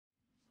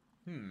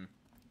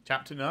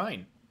Chapter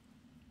 9.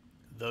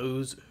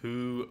 Those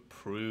who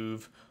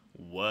prove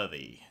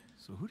worthy.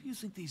 So who do you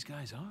think these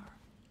guys are?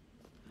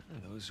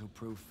 Those who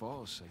prove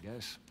false, I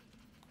guess.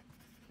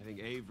 I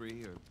think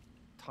Avery or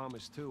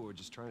Thomas too are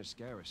just trying to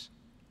scare us.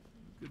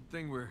 Good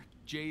thing we're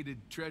jaded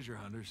treasure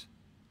hunters.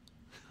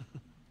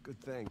 Good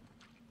thing.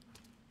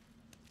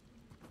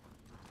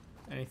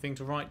 Anything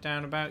to write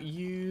down about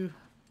you?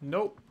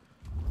 Nope.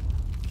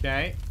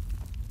 Okay.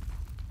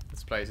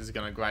 This place is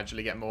going to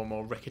gradually get more and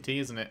more rickety,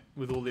 isn't it?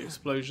 With all the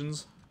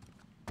explosions.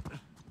 That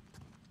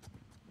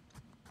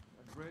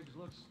bridge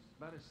looks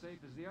about as safe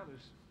as the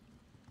others.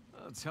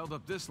 Well, it's held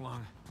up this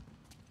long.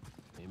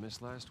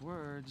 Famous last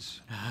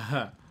words.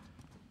 Ha!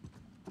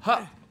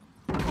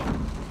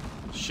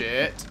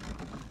 Shit.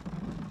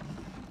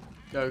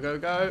 Go, go,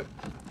 go.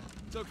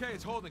 It's okay,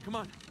 it's holding. Come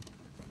on.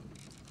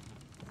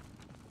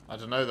 I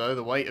don't know, though.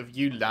 The weight of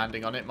you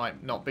landing on it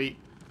might not be...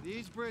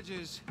 These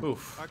bridges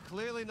Oof. are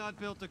clearly not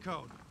built to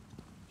code.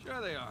 Sure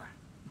they are.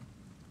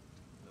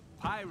 The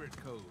pirate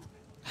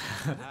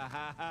code.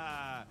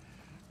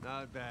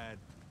 Not bad.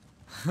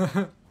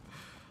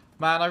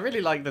 Man, I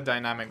really like the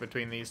dynamic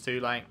between these two.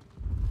 Like,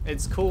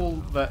 it's cool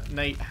that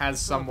Nate has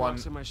someone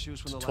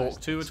to talk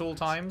to at all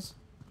times.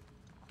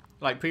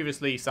 Like,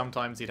 previously,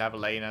 sometimes he'd have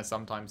Elena,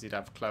 sometimes he'd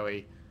have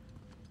Chloe,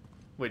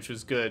 which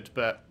was good,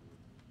 but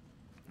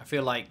I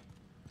feel like,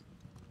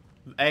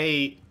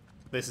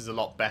 this is a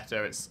lot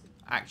better. It's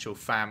actual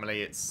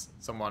family. It's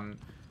someone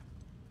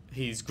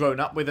he's grown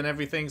up with and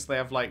everything, so they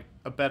have, like,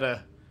 a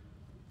better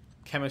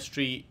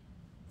chemistry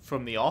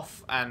from the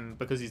off, and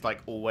because he's,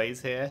 like,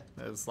 always here,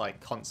 there's,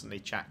 like, constantly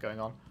chat going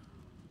on.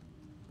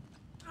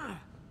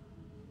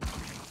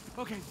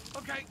 Okay,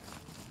 okay.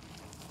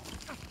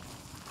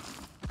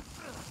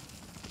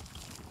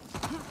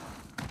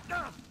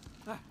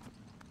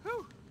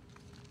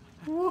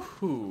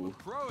 Woohoo!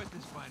 Pro at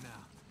this by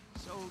now.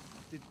 So,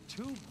 did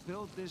two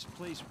build this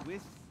place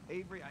with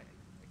Avery? I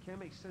can't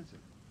make sense of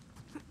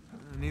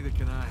it. Neither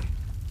can I.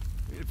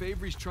 If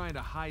Avery's trying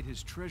to hide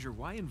his treasure,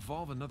 why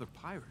involve another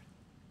pirate?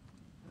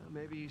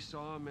 Maybe he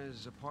saw him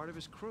as a part of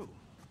his crew.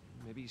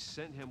 Maybe he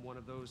sent him one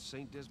of those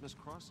St. Dismas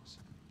crosses.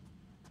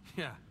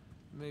 Yeah,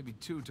 maybe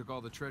two took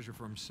all the treasure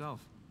for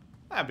himself.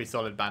 That'd be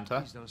solid banter.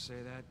 Please don't say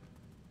that.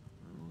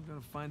 We're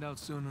gonna find out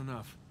soon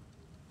enough.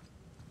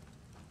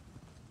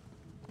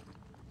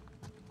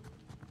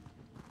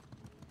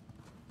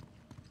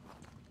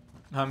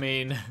 I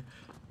mean,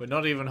 we're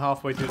not even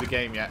halfway through the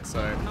game yet, so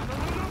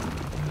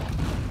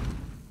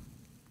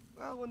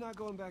Well, we're not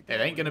going back it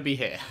there. ain't gonna be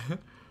here.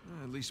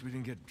 At least we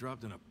didn't get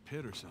dropped in a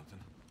pit or something.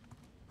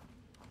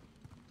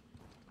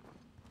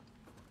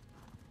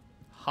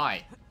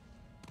 Hi.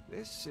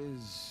 This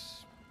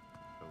is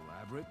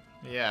elaborate.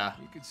 Yeah,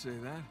 You could say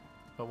that.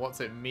 but what's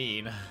it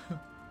mean?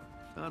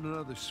 Found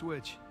another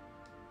switch.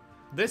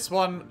 This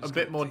one, a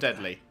bit more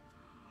deadly.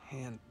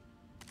 Hand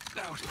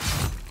out.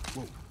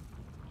 Whoa.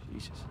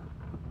 Jesus.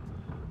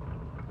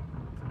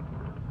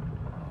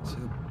 It's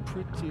a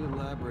pretty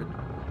elaborate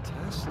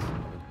test.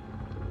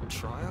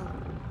 Trial?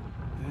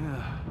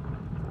 Yeah.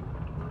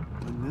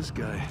 And this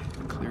guy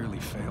clearly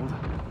failed.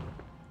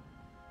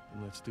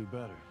 And let's do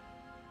better.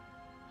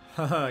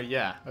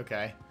 Yeah,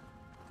 okay.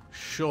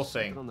 Sure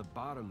Something thing. on the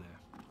bottom there.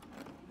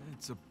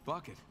 It's a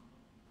bucket.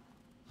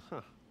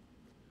 Huh.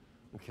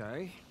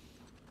 Okay.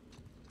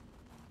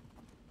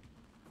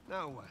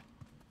 Now what?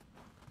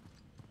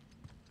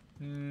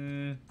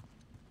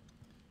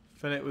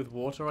 Fill it with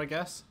water, I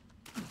guess.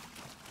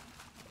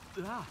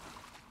 Ah.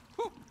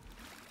 Whew.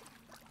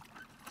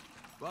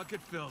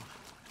 Bucket filled.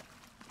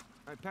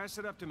 All right, pass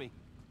it up to me.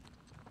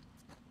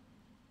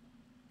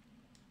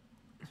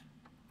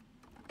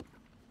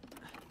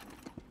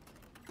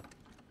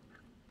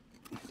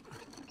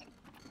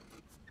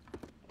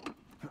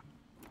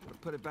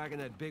 Put it back in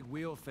that big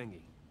wheel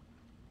thingy.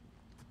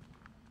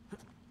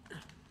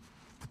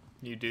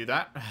 You do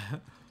that.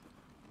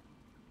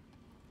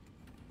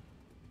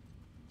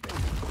 All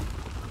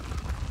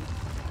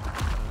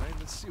right,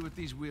 let's see what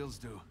these wheels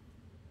do.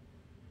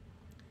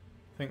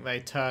 I think they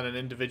turn an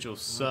individual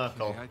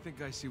circle. Okay, I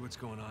think I see what's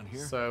going on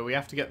here. So we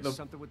have to get the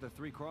Something with the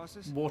three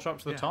crosses? water up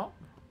to the Yeah. top?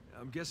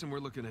 I'm guessing we're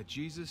looking at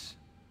Jesus,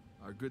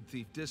 our good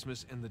thief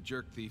Dismas, and the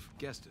jerk thief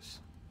Gestus.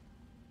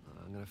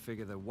 I'm gonna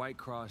figure the white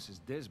cross is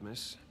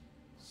Dismas.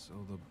 So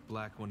the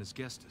black one is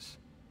Gestus.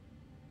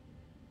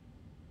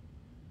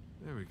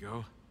 There we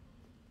go.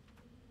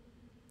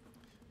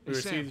 We Hey,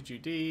 receive Sam, the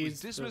duties.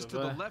 Was Dismas to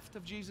the left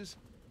of Jesus?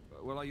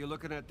 Well, are you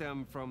looking at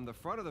them from the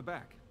front or the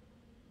back?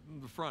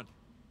 The front.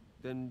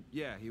 Then,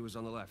 yeah, he was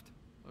on the left.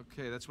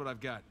 Okay, that's what I've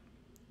got.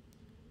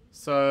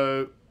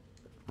 So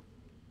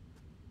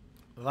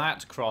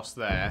that cross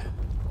there.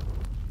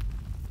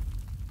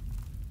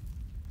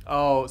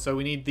 Oh, so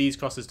we need these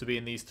crosses to be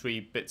in these three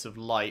bits of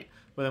light.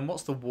 But then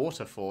what's the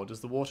water for?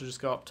 Does the water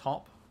just go up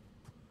top?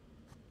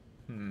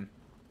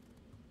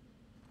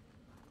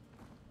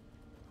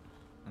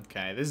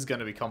 Okay, this is going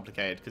to be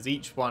complicated because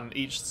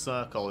each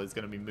circle is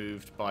going to be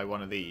moved by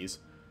one of these.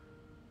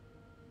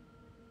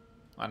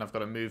 And I've got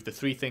to move the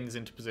 3 things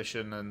into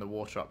position and the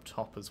water up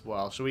top as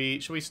well. Shall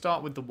we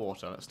start with the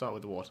water? Let's start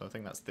with the water. I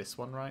think that's this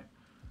one, right?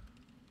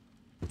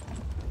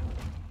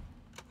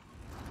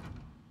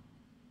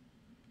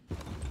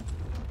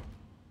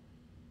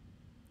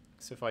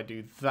 So if I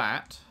do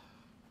that,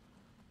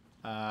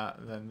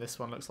 then this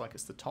one looks like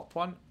it's the top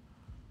one.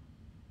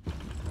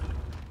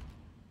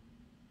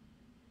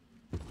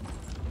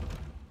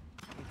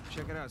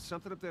 Check it out.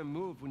 Something up there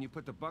moved when you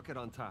put the bucket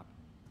on top.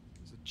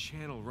 There's a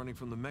channel running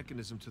from the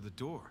mechanism to the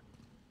door.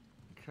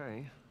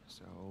 Okay,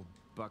 so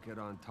bucket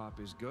on top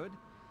is good.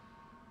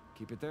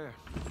 Keep it there.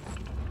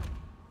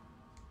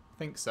 I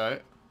think so.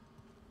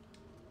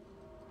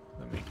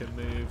 Then we can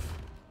move.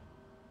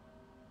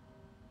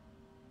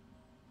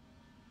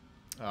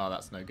 Oh,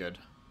 that's no good.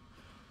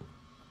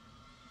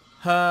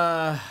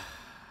 Okay,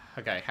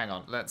 hang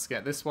on. Let's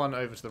get this one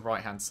over to the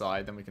right-hand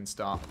side, then we can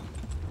start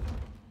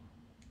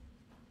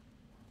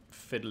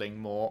fiddling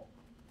more.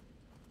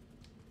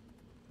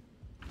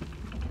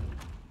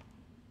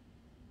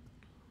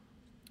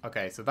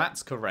 Okay, so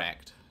that's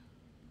correct.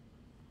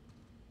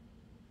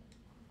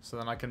 So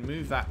then I can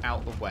move that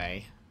out the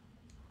way.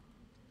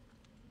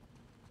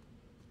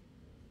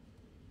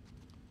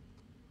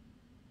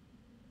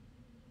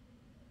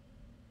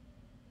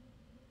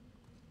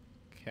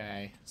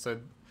 Okay, so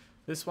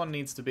this one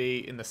needs to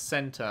be in the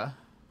center,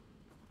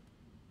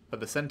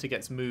 but the center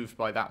gets moved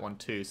by that one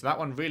too. So that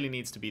one really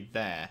needs to be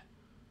there.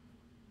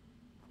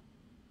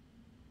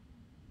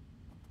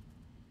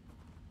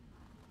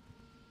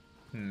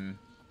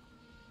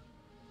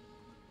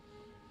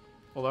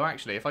 Although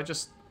actually, if I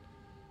just...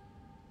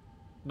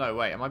 No,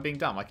 wait, am I being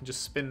dumb? I can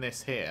just spin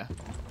this here.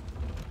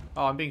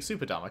 Oh, I'm being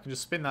super dumb. I can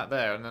just spin that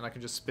there, and then I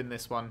can just spin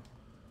this one.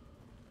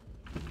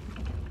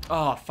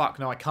 Oh, fuck,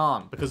 no, I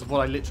can't, because of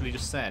what I literally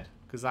just said.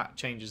 Because that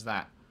changes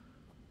that.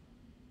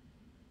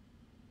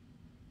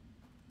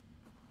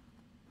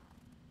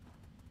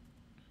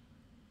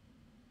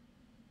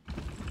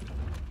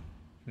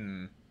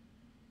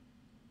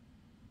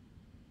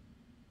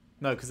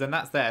 No, because then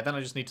that's there. Then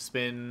I just need to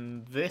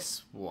spin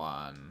this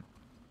one.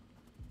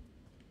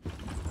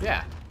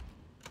 Yeah.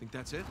 Think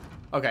that's it?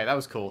 Okay, that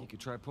was cool. You could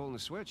try pulling the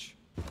switch.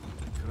 I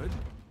could.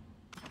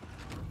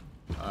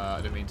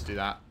 I didn't mean to do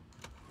that.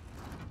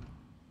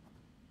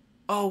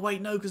 Oh,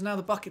 wait, no, because now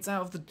the bucket's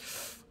out of the...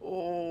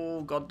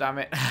 Oh, god damn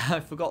it.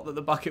 I forgot that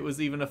the bucket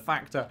was even a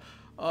factor.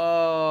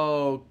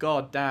 Oh,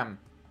 god damn.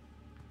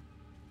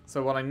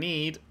 So what I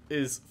need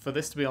is for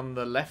this to be on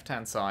the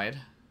left-hand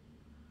side.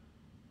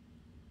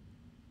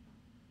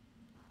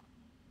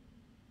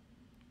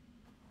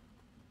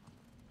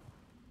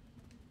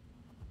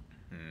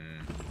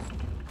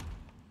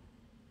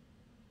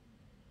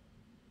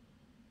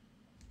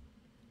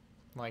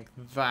 Like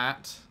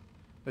that.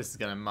 This is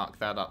going to muck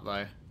that up,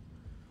 though.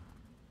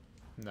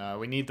 No,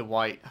 we need the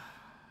white.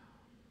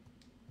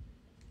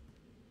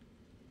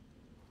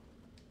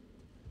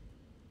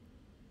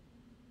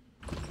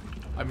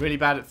 I'm really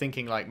bad at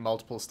thinking, like,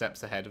 multiple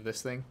steps ahead of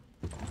this thing.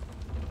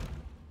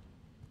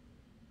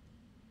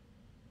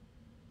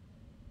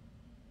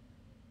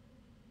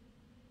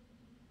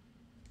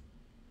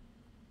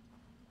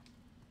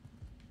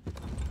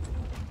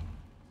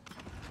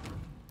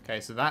 Okay,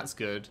 so that's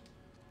good.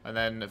 And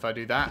then if I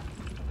do that,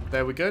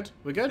 there, we're good?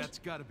 We're good? That's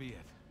gotta be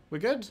it. We're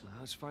good?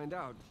 Let's find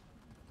out.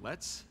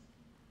 Let's?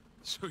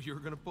 So you're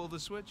gonna pull the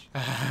switch?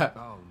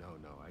 Oh, no.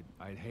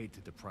 I'd hate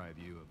to deprive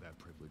you of that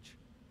privilege.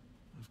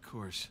 Of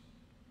course.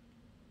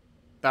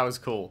 That was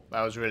cool.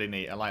 That was really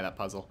neat. I like that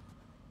puzzle.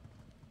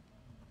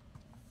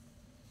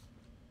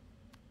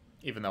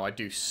 Even though I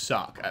do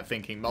suck at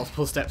thinking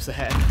multiple steps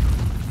ahead.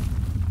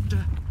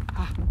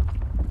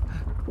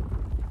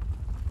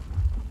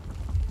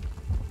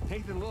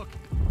 Nathan, look.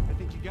 I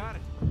think you got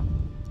it.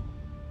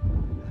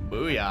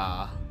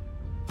 Booyah. All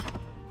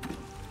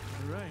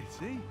right,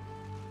 see?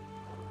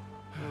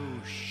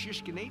 Oh,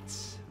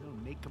 shishkinates. They'll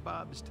make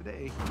kebabs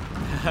today.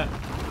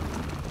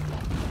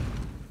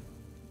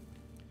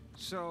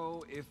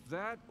 So, if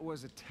that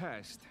was a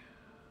test,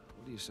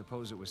 what do you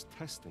suppose it was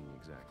testing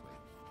exactly?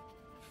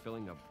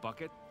 Filling a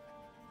bucket?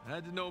 I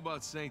had to know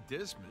about St.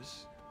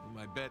 Dismas, whom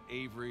I bet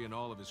Avery and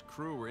all of his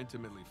crew were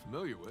intimately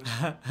familiar with.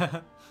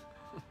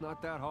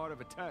 Not that hard of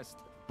a test.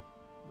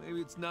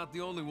 Maybe it's not the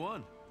only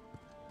one.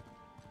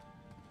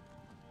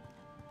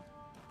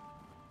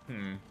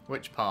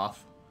 Which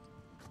path?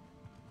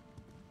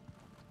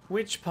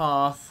 Which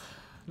path?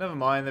 Never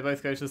mind, they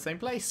both go to the same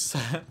place.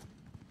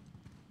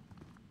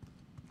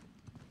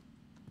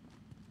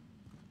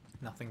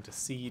 Nothing to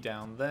see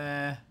down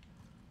there.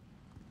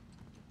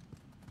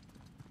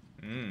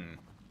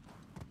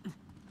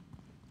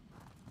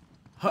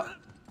 Huh.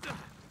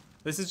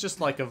 This is just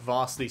like a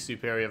vastly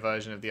superior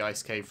version of the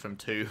ice cave from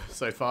 2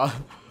 so far.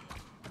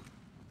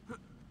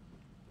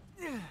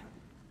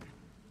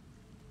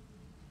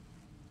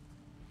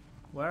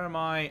 Where am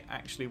I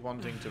actually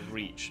wanting to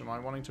reach? Am I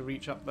wanting to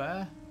reach up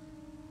there?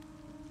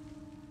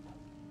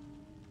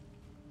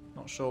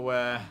 Not sure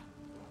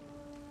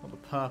what the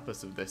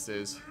purpose of this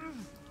is.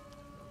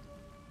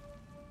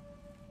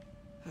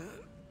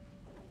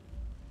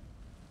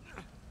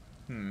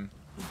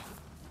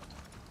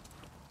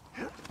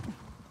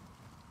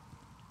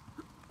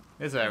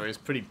 This area is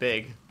pretty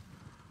big.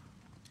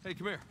 Hey,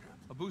 come here.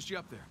 I'll boost you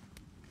up there.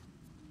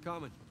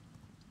 Coming.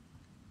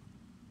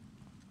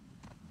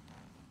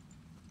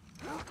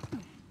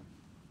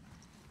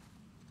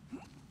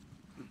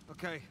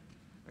 Okay,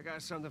 I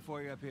got something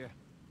for you up here.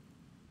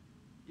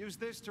 Use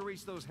this to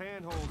reach those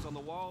handholds on the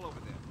wall over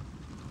there.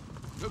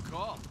 Good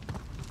call.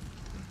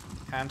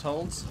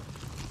 Handholds.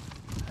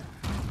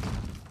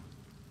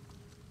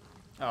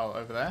 Oh,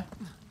 over there.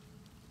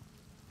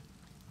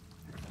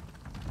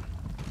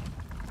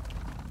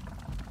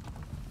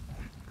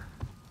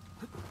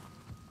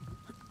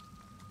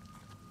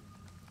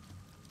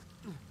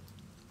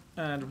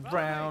 And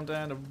around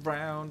and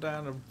around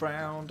and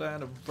around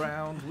and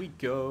around we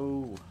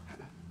go.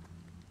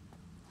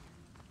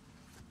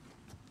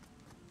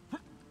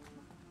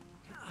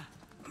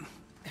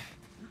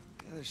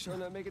 They're sure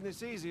not making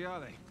this easy, are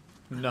they?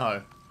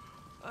 No.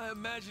 I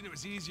imagine it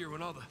was easier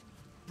when all the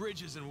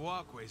bridges and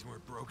walkways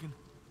weren't broken.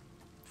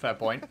 Fair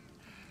point.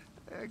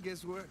 I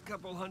guess we're a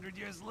couple 100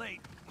 years late.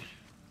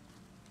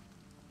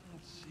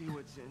 Let's see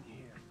what's in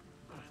here.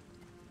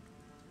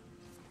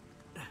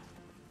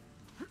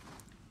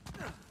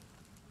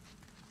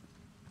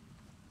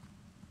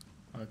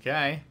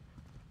 Okay.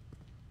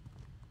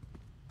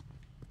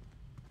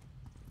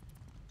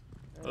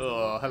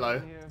 Oh, hello.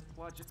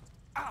 Watch it.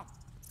 Ow!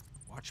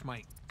 Watch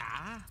my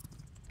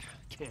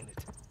Can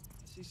it?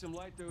 See some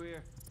light through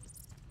here.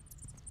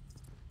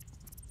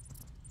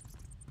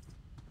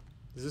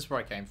 Is this where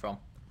I came from?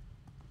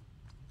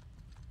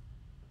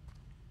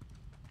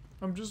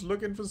 I'm just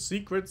looking for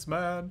secrets,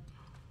 man.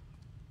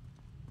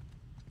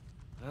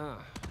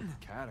 Ah,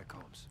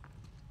 catacombs.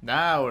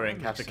 Now we're in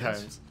That makes catacombs.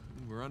 sense.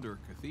 We're under a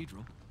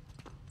cathedral.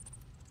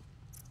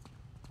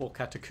 Or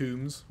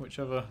catacombs,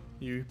 whichever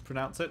you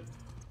pronounce it.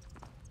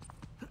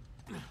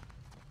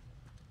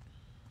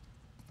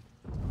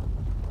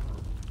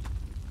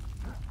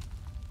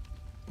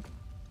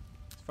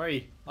 It's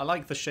very... I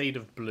like the shade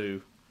of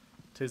blue.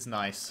 'Tis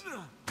nice.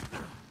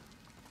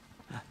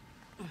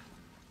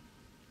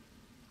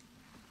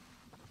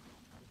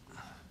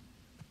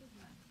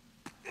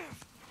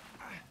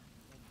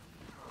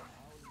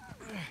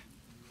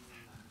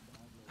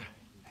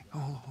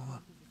 Hold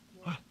on.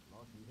 What?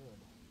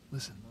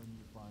 Listen.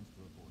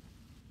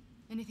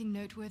 Anything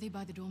noteworthy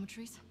by the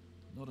dormitories?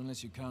 Not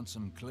unless you count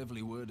some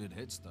cleverly worded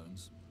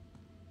headstones.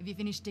 Have you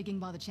finished digging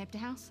by the chapter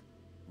house?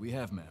 We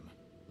have, ma'am.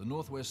 The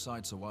northwest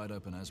sites are wide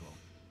open as well.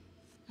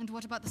 And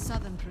what about the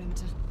southern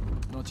perimeter?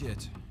 Not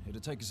yet.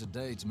 It'll take us a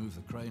day to move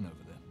the crane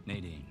over there.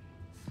 Nadine.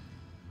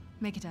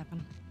 Make it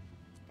happen.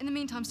 In the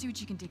meantime, see what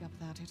you can dig up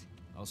without it.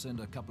 I'll send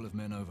a couple of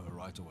men over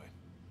right away.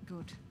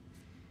 Good.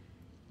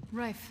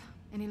 Rafe,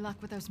 any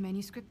luck with those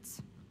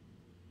manuscripts?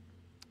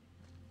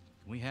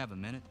 We have a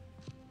minute.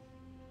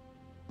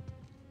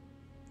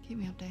 Keep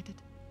me updated.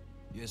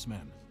 Yes,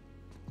 ma'am.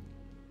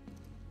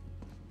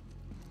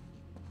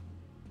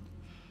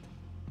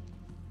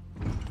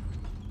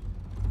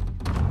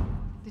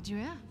 Did you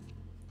hear?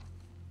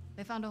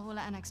 They found a whole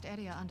annexed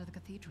area under the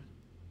cathedral.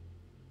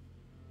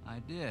 I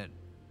did.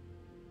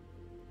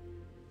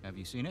 Have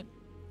you seen it?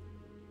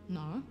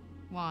 No?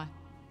 Why?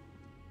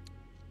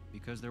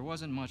 Because there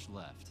wasn't much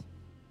left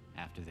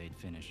after they'd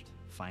finished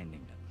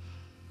finding it.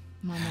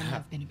 My men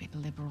have been a bit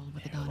liberal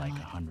with the They're like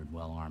dynamite. 100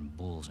 well-armed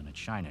bulls in a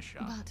china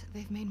shop. But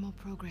they've made more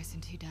progress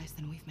in 2 days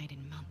than we've made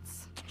in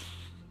months.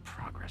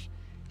 Progress.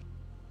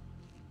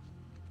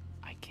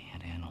 I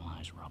can't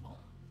analyze rubble.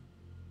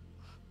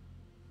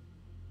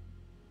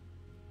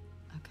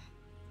 Okay.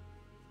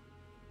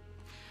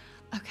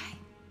 Okay.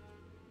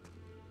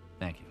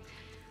 Thank you.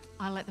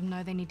 I'll let them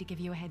know they need to give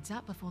you a heads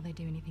up before they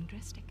do anything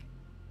drastic.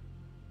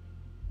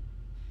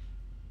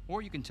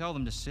 Or you can tell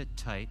them to sit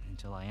tight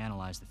until I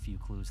analyze the few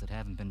clues that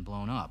haven't been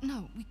blown up.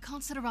 No, we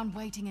can't sit around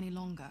waiting any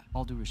longer.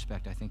 All due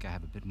respect, I think I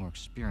have a bit more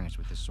experience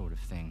with this sort of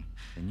thing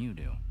than you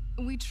do.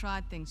 We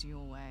tried things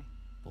your way.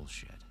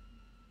 Bullshit.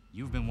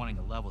 You've been wanting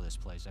to level this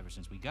place ever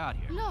since we got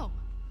here. No!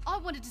 I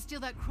wanted to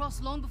steal that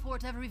cross long before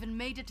it ever even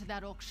made it to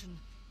that auction.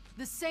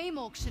 The same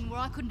auction where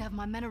I couldn't have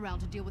my men around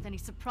to deal with any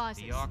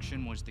surprises. The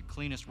auction was the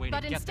cleanest way to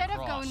But get the instead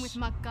cross. of going with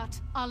my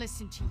gut, I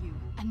listened to you.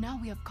 And now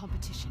we have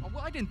competition. Oh,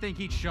 well, I didn't think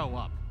he'd show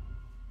up.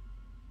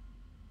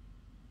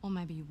 Or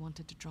maybe you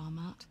wanted to draw him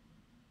out.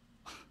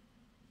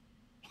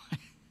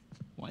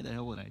 Why the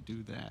hell would I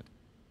do that?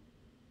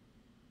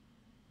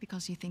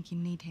 Because you think you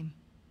need him.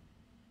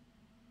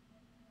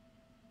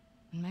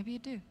 And maybe you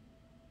do.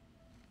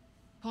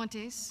 Point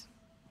is,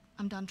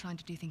 I'm done trying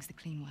to do things the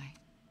clean way.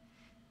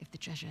 If the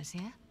treasure is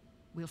here,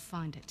 we'll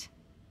find it.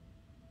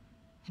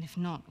 And if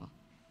not, well...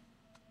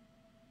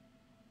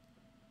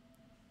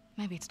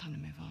 maybe it's time to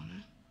move on,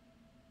 huh?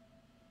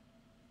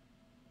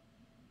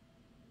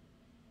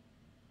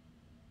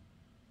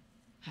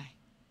 Hey.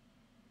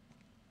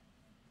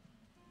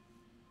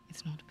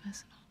 It's not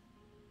personal.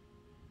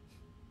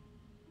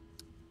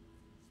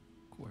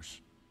 Of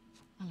course.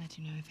 I'll let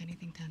you know if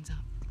anything turns up.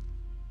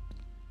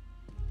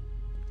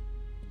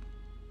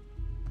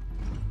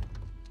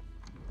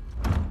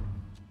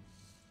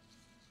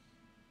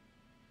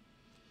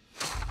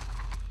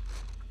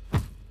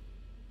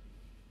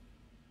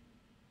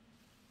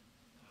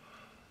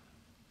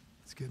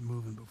 Let's get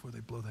moving before they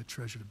blow that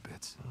treasure to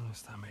bits. Oh,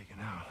 stop making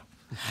out.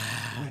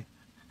 Wait.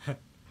 You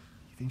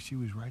think she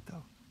was right,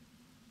 though?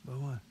 About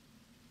what?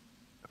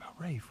 About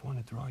Rafe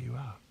wanting to draw you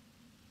out.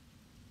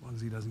 As long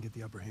as he doesn't get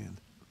the upper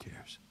hand, who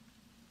cares?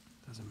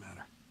 Doesn't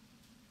matter.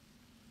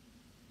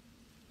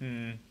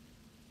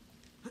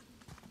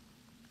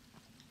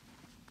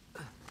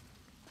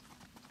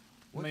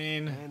 What I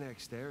mean,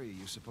 annexed area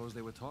you suppose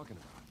they were talking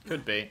about?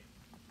 could be.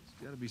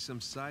 There's gotta be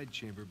some side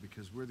chamber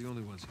because we're the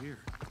only ones here.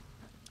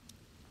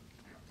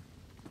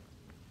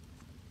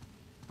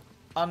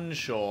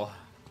 Unsure.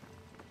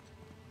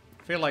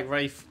 I feel like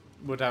Rafe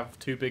would have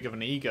too big of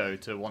an ego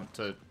to want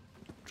to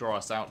draw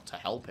us out to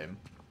help him.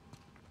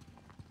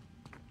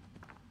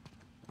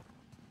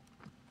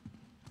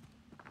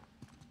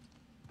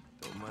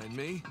 Don't mind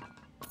me.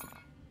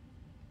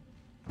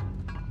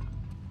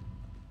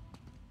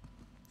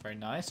 Very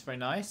nice, very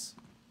nice.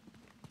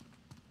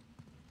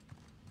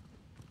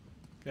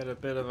 Get a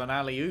bit of an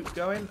alley-oop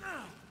going.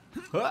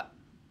 Huh.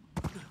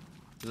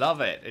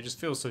 Love it. It just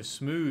feels so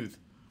smooth.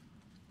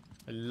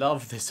 I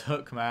love this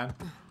hook, man.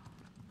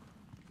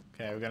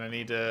 Okay, we're gonna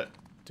need to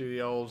do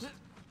the old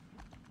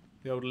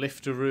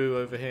liftaroo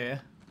over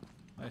here,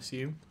 I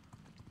assume.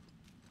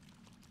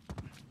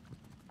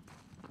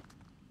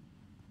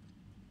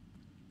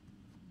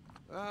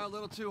 A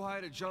little too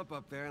high to jump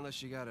up there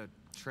unless you got a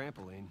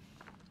trampoline.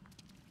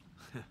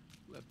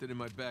 Left it in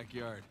my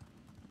backyard.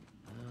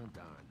 Oh,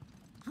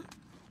 darn.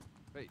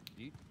 Wait,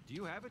 do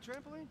you have a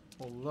trampoline?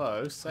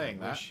 Although, saying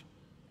that... Wish.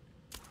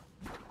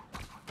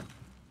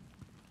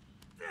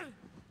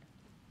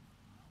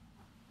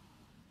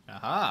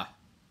 Aha!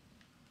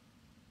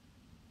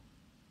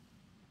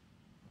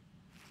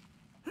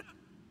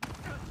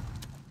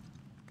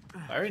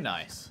 Very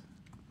nice.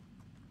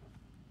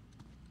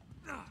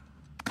 I'd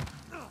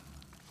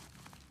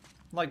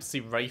like to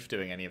see Rafe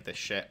doing any of this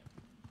shit.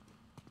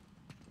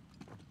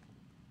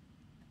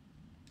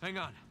 Hang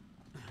on.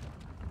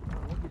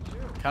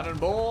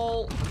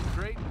 Cannonball!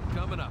 Crate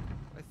coming up.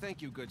 I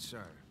thank you, good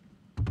sir.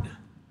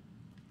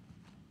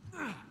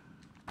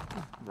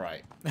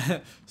 Right.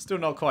 Still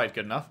not quite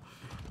good enough.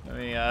 Let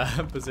me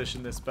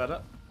position this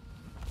better.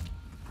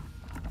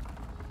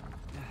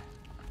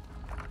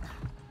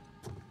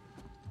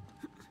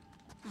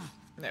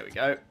 There we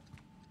go.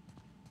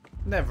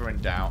 Never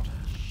in doubt.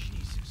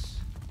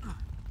 Jesus.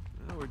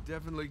 Well, we're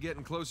definitely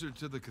getting closer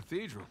to the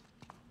cathedral.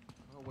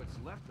 Oh, what's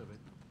left of it?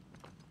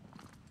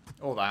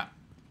 All that.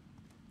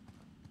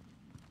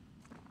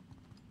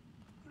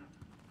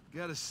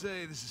 Gotta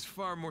say, this is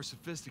far more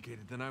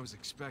sophisticated than I was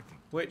expecting.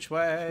 Which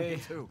way?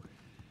 Me too.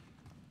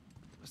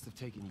 Must have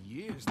taken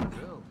years to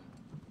build.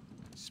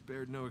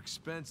 Spared no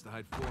expense to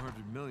hide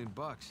 400 million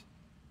bucks.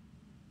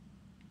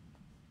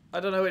 I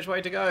don't know which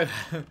way to go.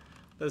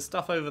 There's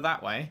stuff over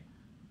that way.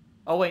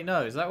 Oh wait,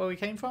 no. Is that where we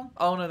came from?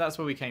 Oh no, that's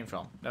where we came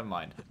from. Never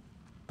mind.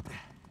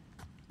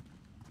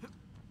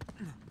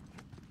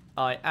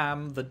 I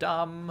am the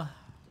dumb.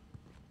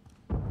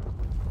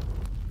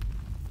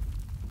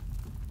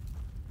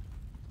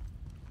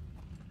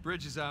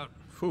 Bridge is out.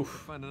 Whew.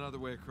 Find another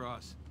way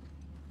across.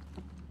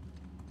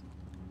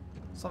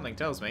 Something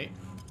tells me.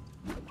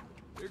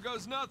 Here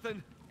goes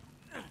nothing.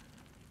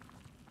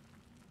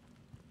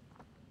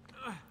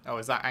 Oh,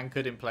 is that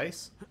anchored in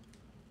place?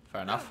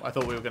 Fair enough. I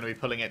thought we were going to be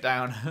pulling it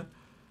down.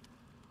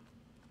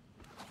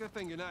 Good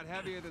thing you're not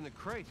heavier than the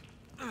crate.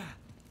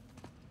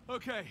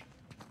 Okay.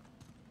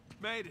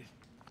 Made it.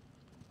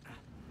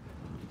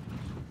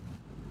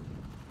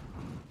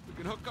 We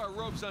can hook our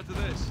ropes onto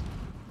this.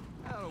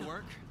 That'll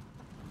work.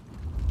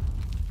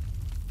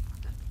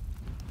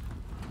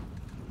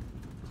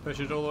 Push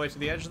it all the way to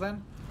the edge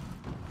then.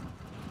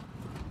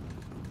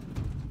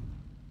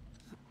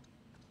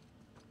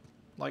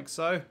 Like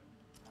so.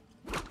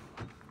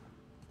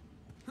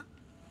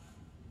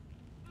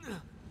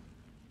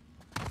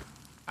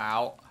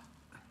 Ow.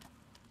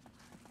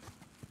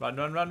 Run,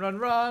 run, run, run,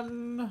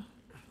 run.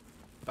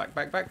 Back,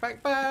 back, back,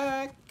 back,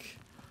 back.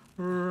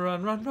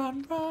 Run, run,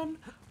 run, run,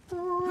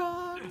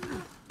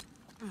 run.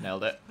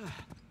 Nailed it.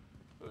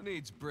 Who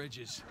needs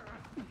bridges?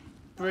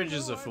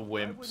 Bridges are for I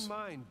wimps. wouldn't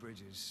mind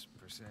bridges,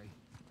 per se.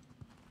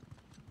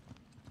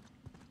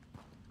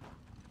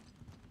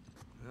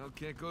 Well,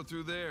 can't go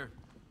through there.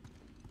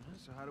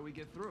 So how do we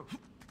get through?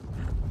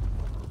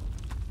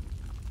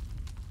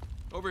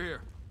 Over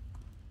here.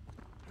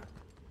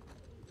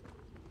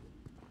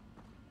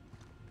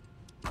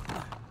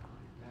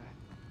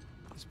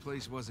 This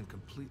place wasn't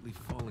completely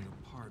falling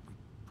apart.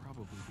 We'd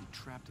probably be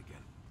trapped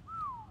again.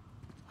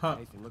 Huh.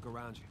 Nathan, look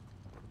around you.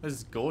 This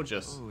is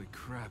gorgeous. Holy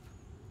crap.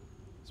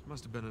 This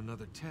must have been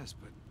another test,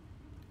 but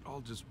it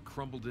all just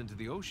crumbled into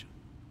the ocean.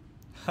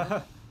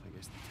 I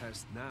guess the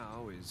test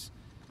now is...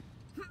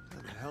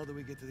 How the hell do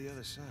we get to the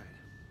other side?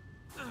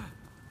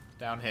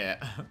 Down here.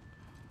 Oh,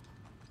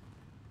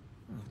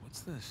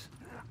 what's this?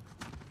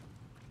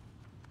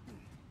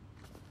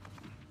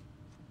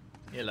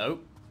 Hello.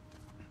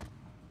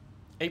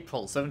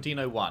 April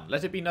 1701.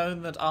 Let it be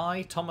known that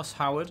I, Thomas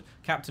Howard,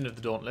 captain of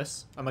the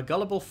Dauntless, am a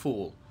gullible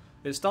fool.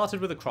 It started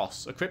with a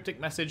cross, a cryptic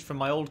message from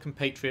my old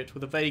compatriot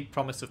with a vague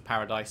promise of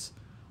paradise.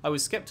 I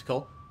was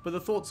sceptical, but the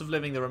thoughts of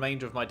living the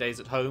remainder of my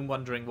days at home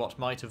wondering what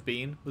might have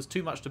been was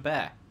too much to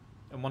bear,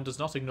 and one does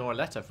not ignore a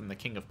letter from the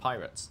King of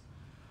Pirates.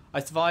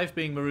 I survived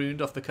being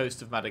marooned off the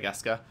coast of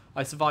Madagascar.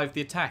 I survived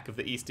the attack of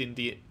the East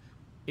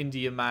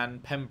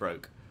Indiaman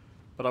Pembroke,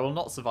 but I will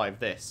not survive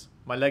this.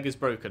 My leg is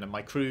broken, and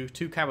my crew,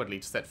 too cowardly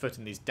to set foot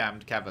in these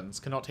damned caverns,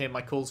 cannot hear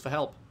my calls for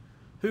help.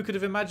 Who could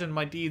have imagined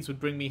my deeds would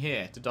bring me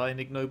here, to die an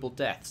ignoble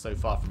death so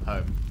far from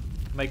home?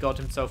 May God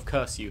himself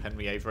curse you,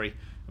 Henry Avery,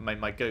 and may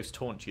my ghost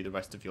haunt you the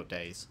rest of your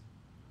days.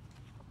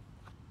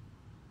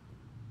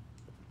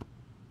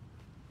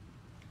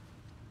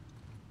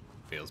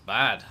 Feels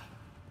bad.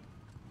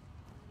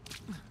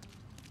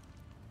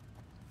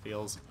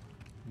 Feels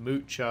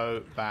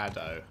mucho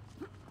bado.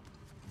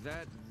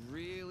 That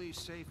really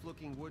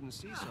safe-looking wooden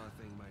seesaw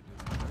thing might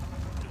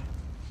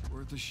do.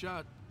 Worth a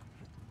shot.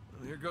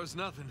 Well, here goes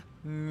nothing.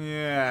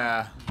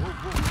 Yeah.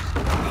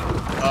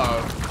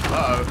 Uh-oh.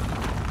 Uh-oh.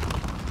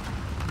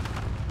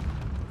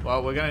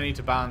 Well, we're going to need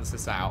to balance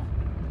this out.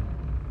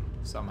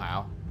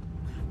 Somehow.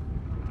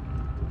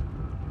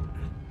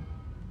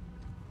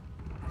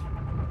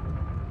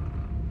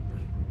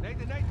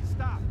 Nathan,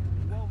 stop!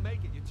 You won't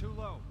make it. You're too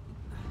low.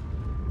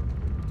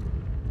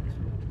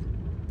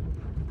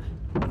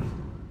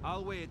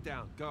 I'll weigh it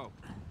down. Go.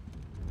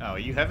 Oh, are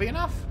you heavy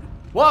enough?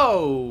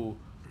 Whoa!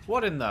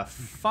 What in the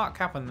fuck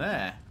happened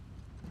there?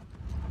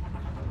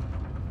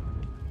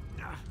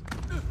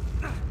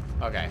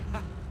 Okay.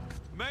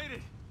 Made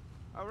it.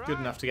 All right. Good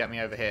enough to get me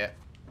over here.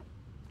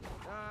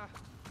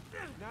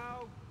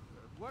 Now,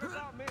 what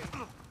about me?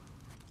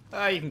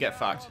 You can get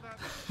fucked.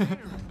 You know,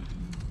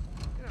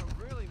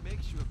 really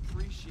makes you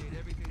appreciate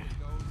everything that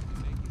goes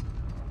into making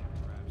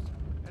traps.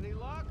 Any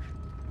luck?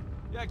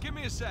 Yeah, give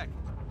me a sec.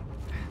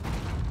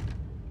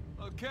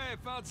 Okay, I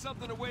found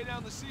something to weigh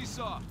down the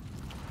seesaw.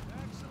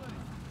 Excellent.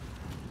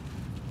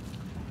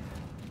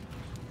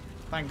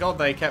 Thank God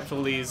they kept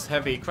all these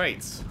heavy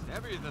crates.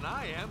 Heavier than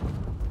I am.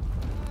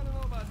 I don't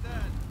know about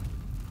that.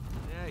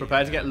 Yeah,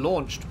 Prepare to get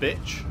launched,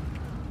 bitch.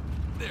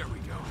 There we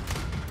go.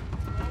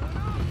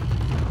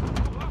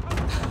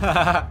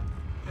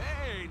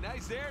 Hey,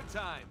 nice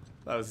airtime.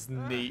 That was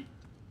neat.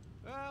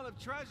 Well, if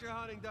treasure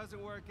hunting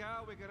doesn't work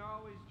out, we can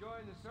always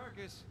join the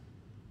circus.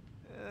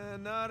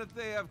 Not if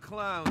they have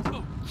clowns.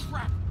 Oh,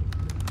 crap.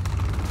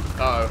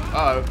 Uh-oh.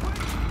 Uh-oh.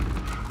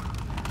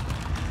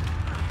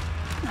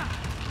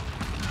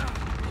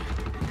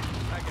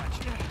 I got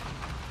you.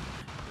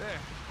 There,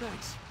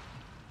 thanks.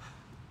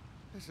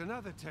 There's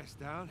another test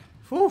down.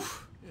 Whew.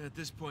 Yeah, at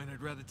this point,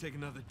 I'd rather take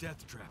another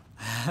death trap.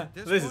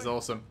 This is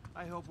awesome.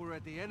 I hope we're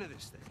at the end of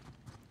this thing.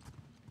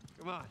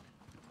 Come on.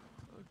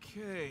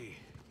 Okay,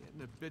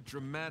 getting a bit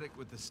dramatic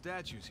with the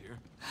statues here.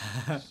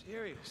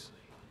 Seriously.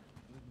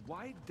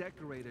 Why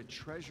decorate a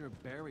treasure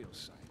burial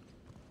site?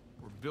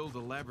 Or build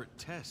elaborate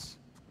tests.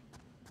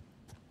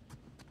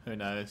 Who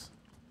knows?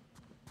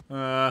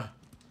 No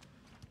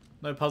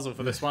puzzle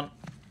for this one.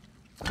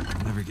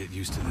 I'll never get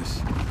used to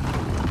this.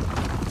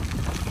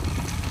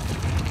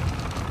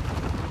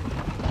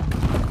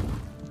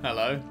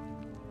 Hello.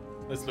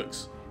 This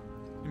looks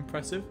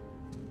impressive.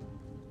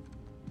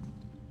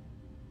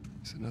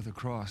 It's another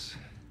cross.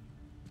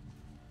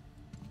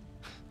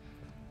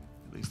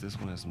 At least this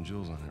one has some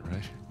jewels on it,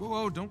 right? Whoa,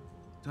 whoa, don't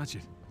touch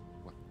it.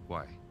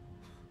 Why?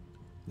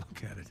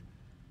 Look at it.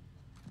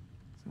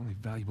 It's the only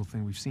valuable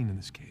thing we've seen in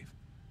this cave.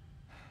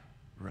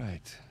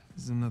 Right.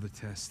 This is another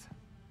test.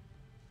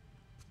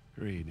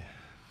 Agreed.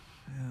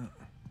 Yeah.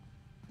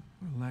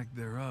 Or lack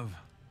thereof.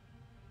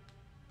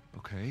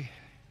 Okay,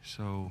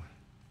 so...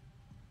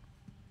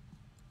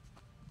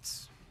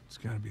 It's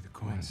gotta be the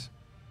coins.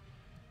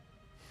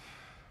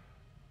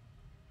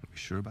 Are we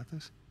sure about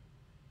this?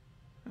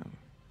 I'm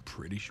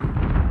pretty sure.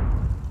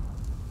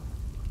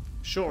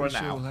 Sure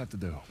Sure now. we'll have to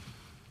do.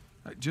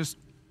 Just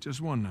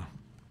one now.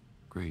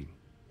 Agreed.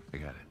 I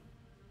got it.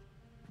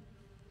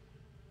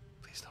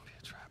 Please don't be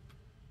a trap.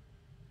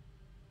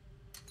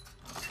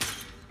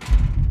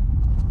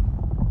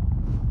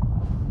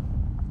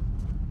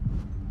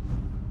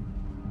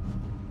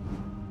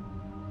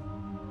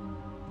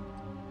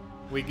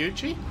 We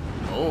Gucci?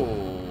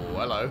 Oh,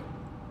 hello.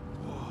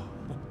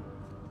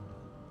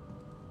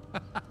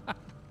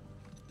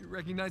 You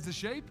recognize the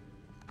shape?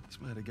 It's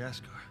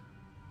Madagascar.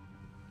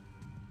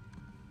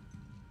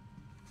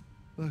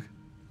 Look.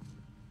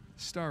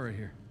 Star right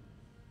here.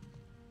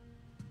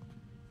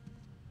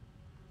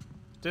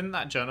 Didn't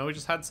that journal we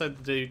just had said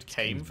the dude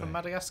came from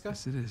Madagascar?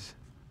 Yes, it is.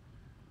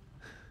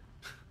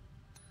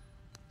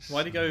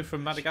 Why'd he go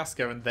from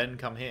Madagascar and then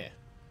come here?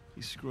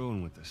 He's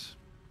screwing with us.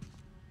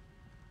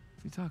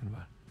 What are you talking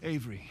about?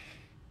 Avery.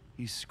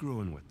 He's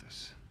screwing with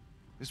us.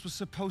 This was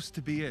supposed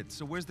to be it,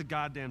 so where's the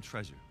goddamn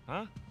treasure,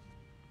 huh?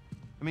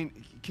 I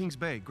mean, Kings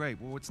Bay, great.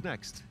 Well, what's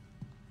next?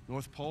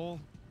 North Pole?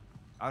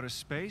 Outer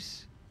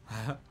space?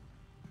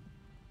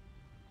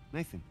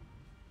 Nathan.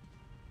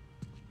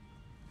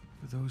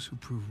 For those who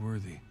prove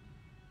worthy,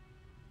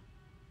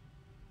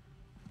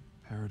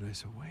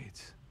 paradise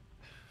awaits.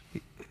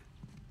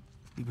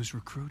 He was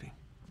recruiting.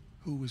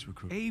 Who was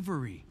recruiting?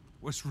 Avery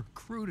was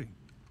recruiting.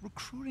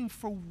 Recruiting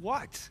for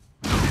what?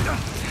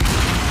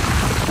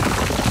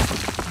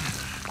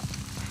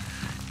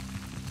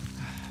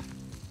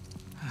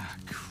 Ah,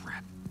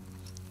 crap.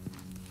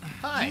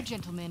 Hi. You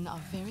gentlemen are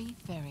very,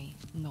 very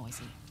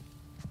noisy.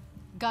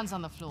 Guns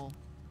on the floor.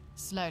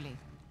 Slowly.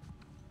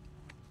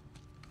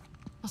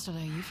 Must have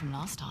learned you from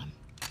last time.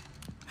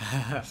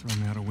 Throw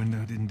me out a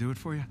window didn't do it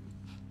for you?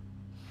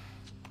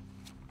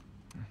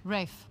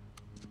 Rafe.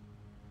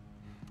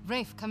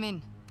 Rafe, come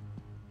in.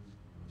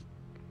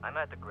 I'm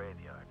at the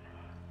graveyard.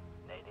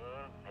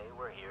 Nadine, hey,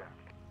 we're here.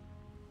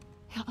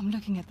 Yeah, I'm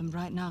looking at them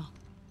right now.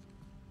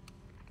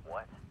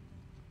 What?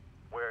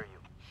 Where are you?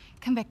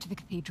 Come back to the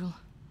cathedral.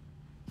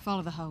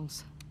 Follow the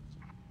holes.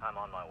 I'm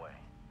on my way.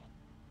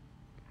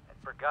 And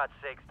for God's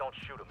sakes, don't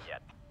shoot him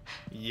yet.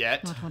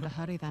 Yet. Not want to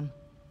hurry then.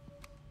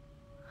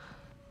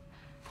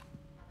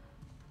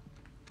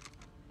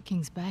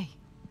 Kings Bay.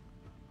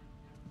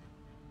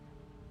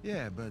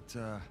 Yeah, but,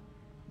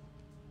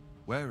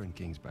 where in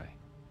Kings Bay?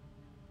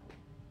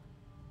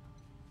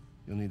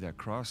 You'll need that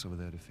cross over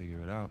there to figure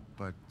it out,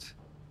 but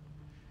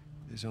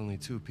there's only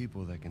 2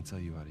 people that can tell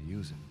you how to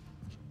use it.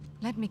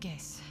 Let me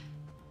guess.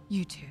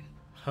 You two.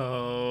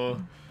 Oh,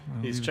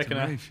 Well, he's leave it checking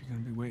to out. Rafe. You're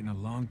gonna be waiting a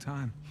long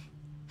time.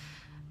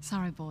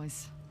 Sorry,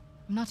 boys.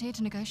 I'm not here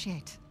to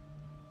negotiate.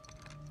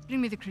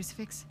 Bring me the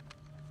crucifix.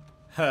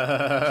 It's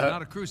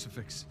not a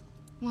crucifix.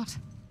 What?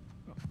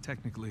 Well,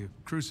 technically, a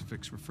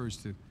crucifix refers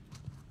to a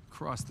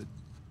cross that...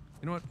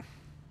 You know what?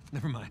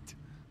 Never mind.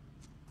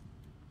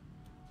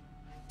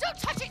 Don't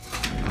touch it!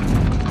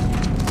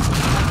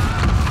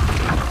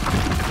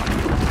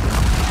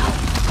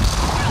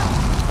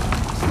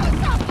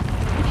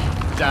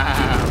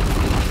 Damn.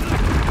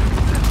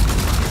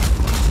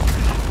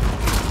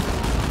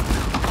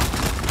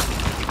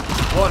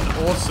 What an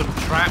awesome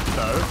trap,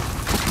 though.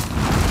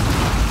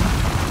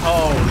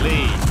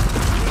 Holy.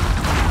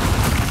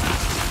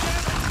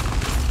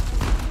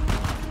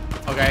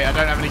 Okay, I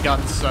don't have any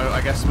guns, so I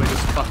guess we're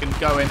just fucking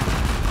going.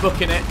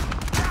 Booking it.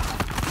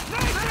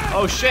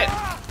 Oh, shit.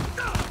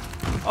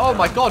 Oh,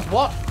 my God,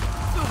 what?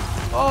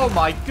 Oh,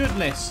 my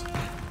goodness.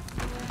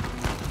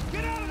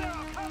 Get out of there!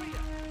 I'll cover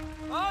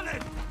you. On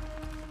it!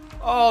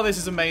 Oh, this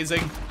is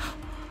amazing.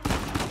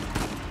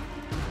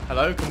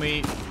 Hello, can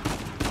we...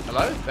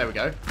 Hello? There we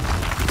go.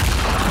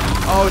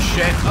 Oh,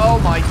 shit. Oh,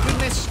 my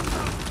goodness.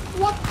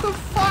 What the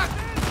fuck?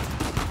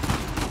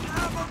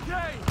 I'm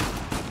okay.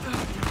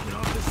 Get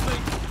off this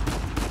thing.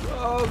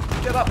 Oh,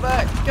 get up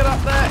there. Get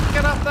up there.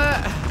 Get up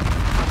there.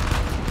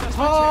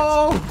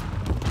 Oh.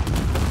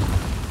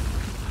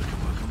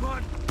 Come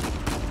on.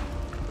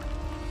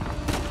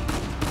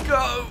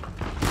 Go.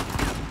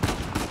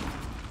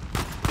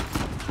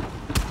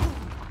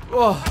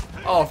 Oh,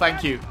 oh,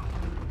 thank you.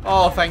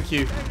 Oh, thank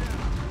you.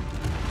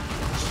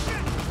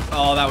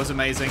 Oh, that was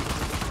amazing.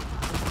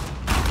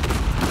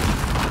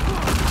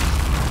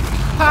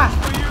 Ha!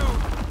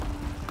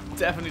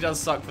 Definitely does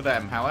suck for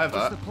them. However,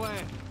 What's the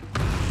plan?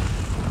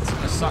 it's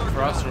gonna suck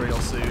for us real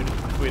soon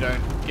if we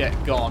don't get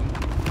gone.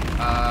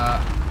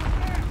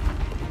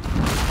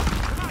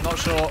 Not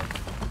sure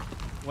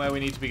where we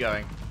need to be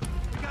going.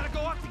 We gotta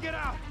go up to get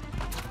out.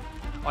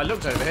 I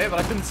looked over here, but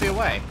I couldn't see a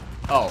way.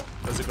 Oh,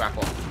 there's a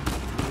grapple.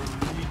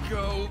 Here we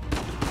go.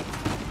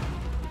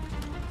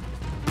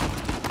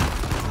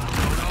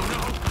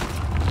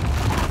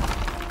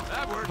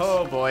 That works.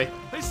 Oh boy.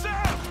 Hey,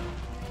 Sam!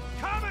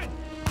 Coming!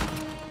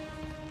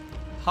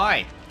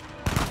 Hi.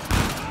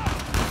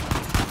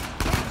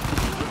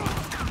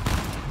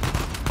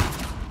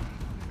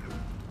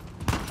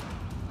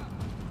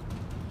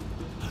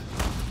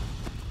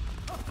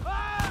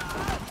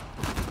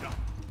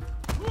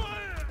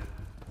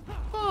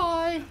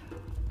 Hi.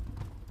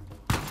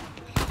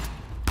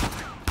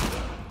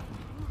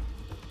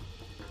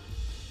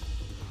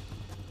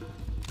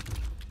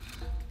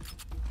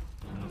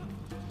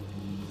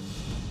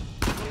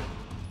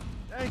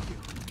 Thank you.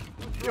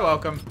 You're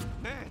welcome.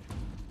 Man,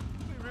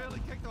 we really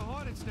kicked the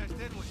hornet's nest,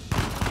 didn't we?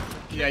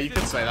 Yeah, you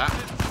could say that.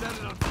 Set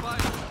it on fire.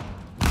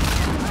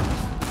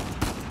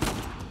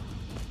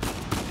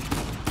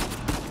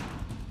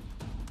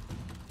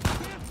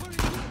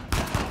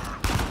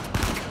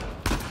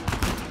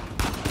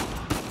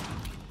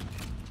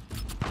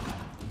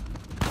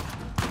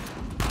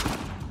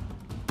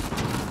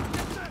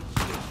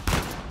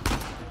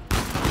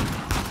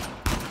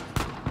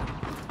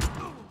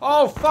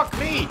 Oh, fuck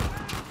me!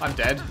 I'm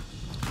dead.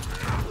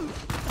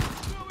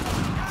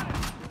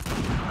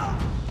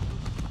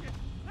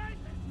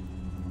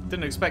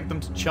 Didn't expect them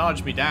to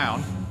charge me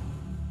down.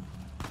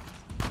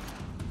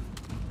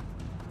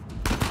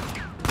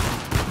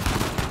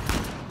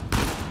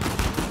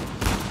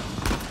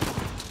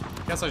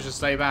 Guess I should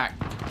stay back.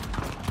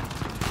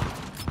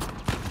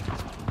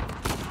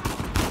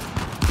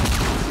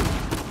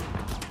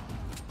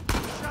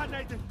 Shot,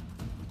 Nathan.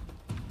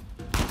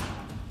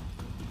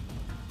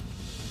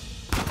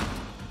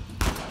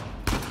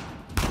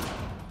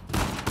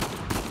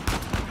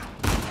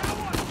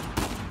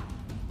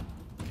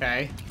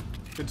 Okay.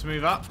 Good to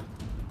move up.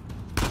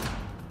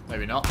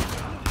 Maybe not.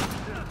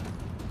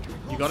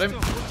 You got him?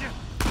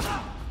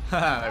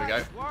 There we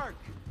go.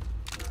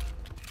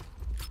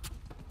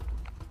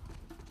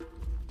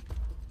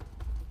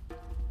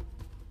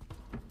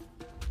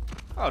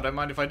 Oh, don't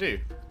mind if I do.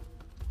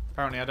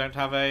 Apparently I don't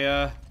have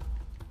a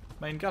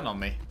main gun on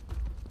me.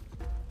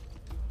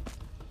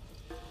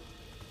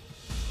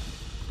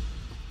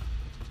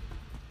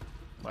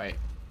 Wait.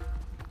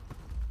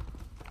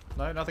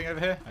 No, nothing over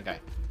here? Okay.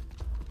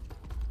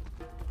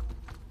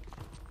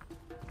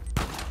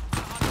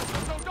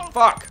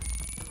 Fuck!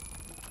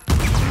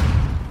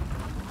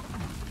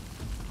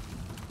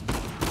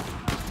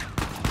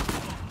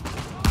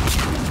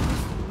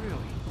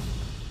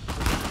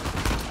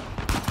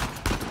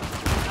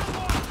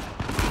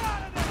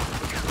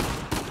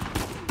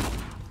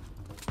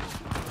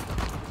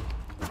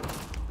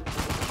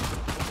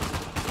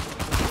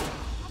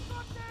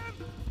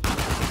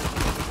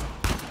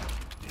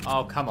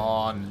 Oh, come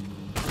on.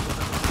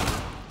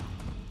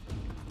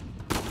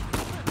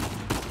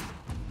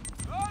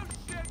 Oh,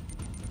 shit!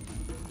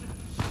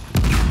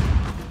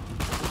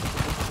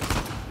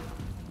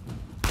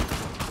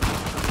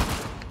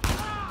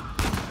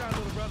 Down,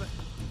 little brother.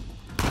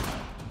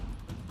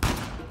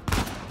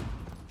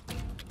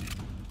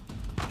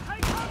 Hey,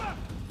 cover!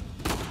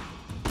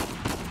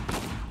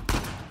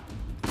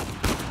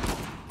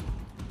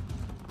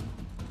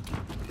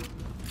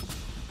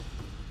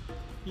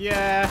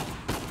 Yeah.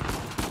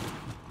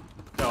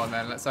 Go on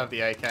then, let's have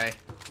the AK.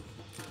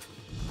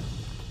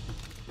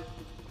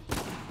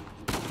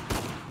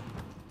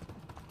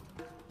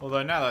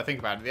 Although now that I think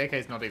about it, the AK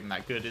is not even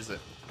that good, is it?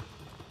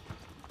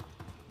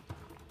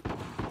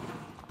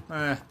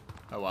 Oh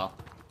well.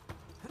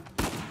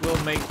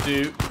 We'll make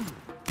do.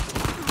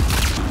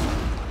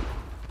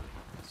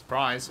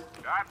 Surprise.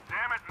 God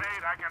damn it,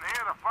 Nate, I can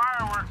hear the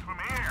fireworks from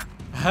here.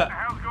 What the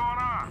hell's going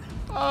on?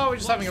 Oh, we're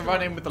just having a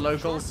run-in with the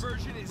locals. Short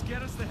version is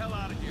get us the hell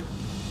out of here.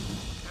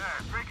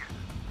 Yeah, drink it.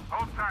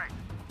 Hold tight.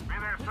 Be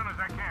there as soon as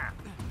I can.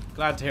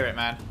 Glad to hear it,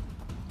 man.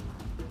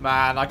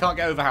 Man, I can't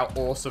get over how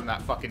awesome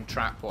that fucking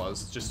trap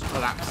was. Just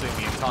collapsing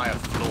the entire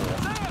floor.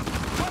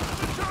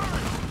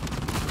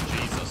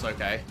 Jesus,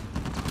 okay.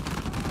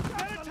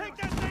 Gotta take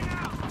that thing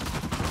out!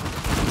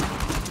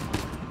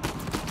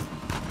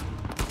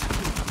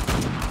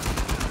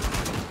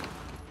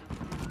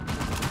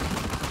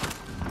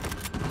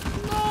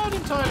 Not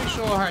entirely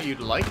sure how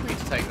you'd like me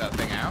to take that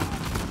thing out.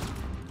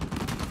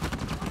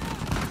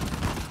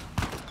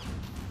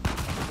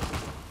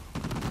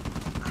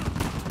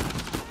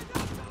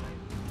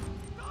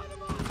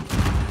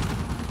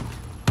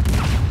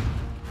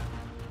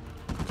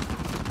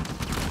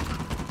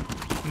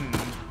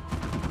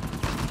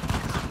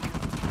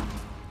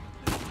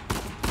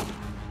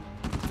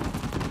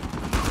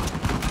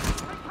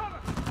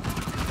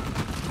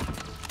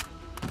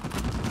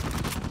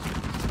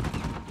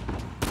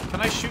 Can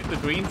I shoot the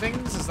green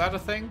things? Is that a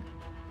thing?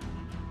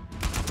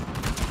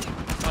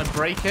 Can I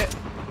break it?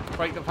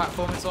 Break the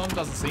platform it's on?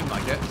 Doesn't seem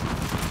like it.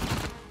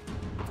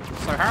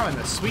 So how in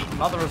the sweet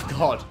mother of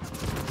God?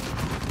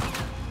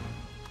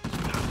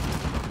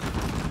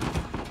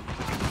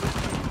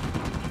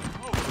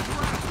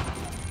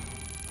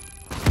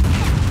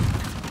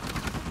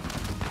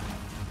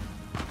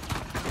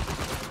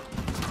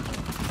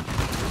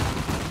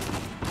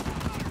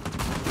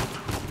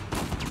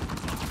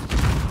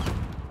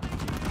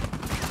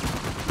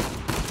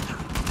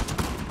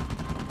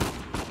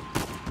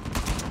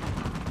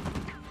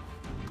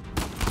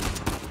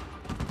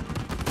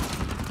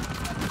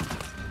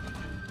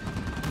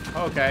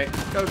 Okay,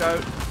 go,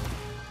 go.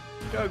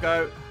 Go,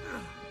 go.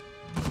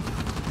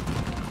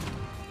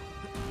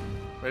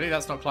 Really?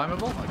 That's not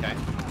climbable? Okay.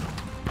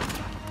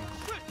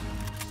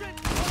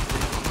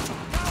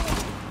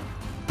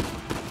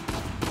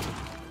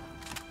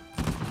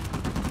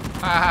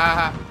 Ha ha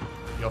ha.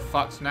 You're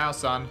fucked now,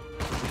 son.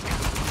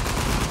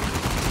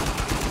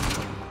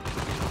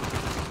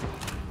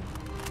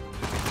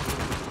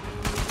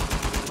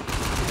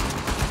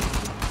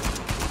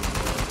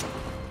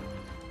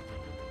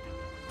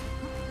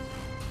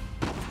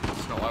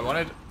 I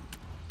wanted.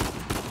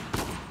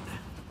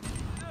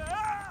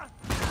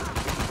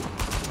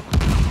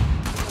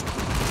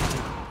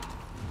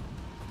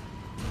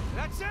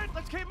 That's it.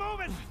 Let's keep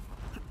moving.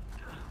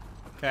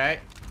 Okay.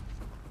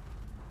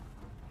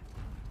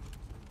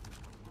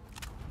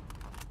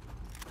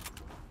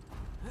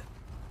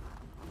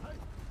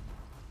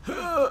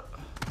 Oh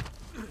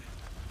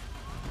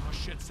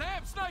shit,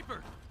 Sam,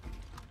 sniper!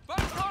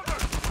 Find cover!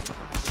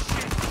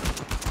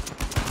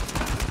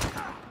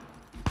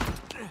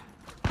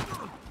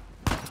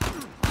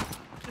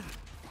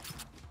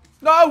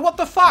 No, what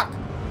the fuck?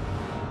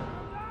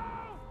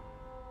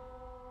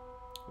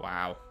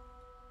 Wow.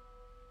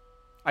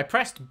 I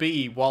pressed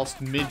B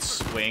whilst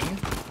mid-swing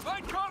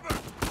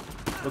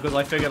because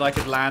I figured I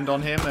could land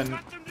on him and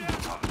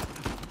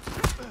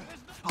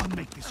I'll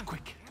make this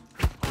quick.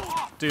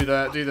 do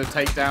the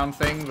takedown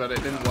thing, but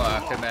it didn't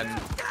work, and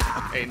then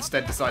it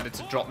instead decided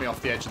to drop me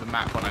off the edge of the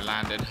map when I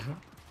landed.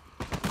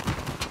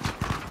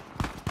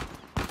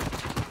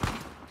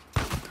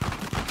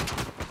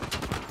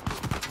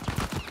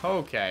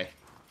 Okay.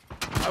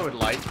 I would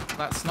like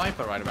that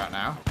sniper right about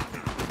now.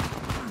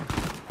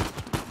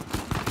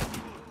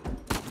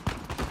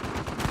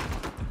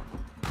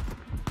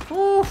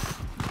 Oof.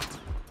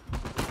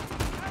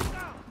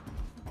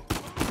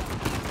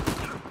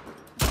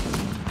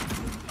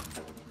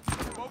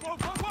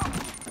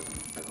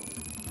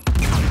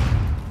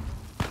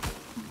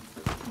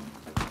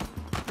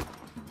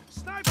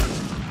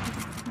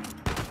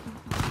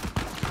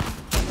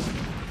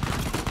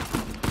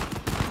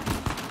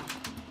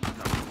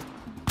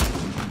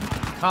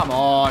 Come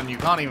on, you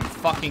can't even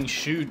fucking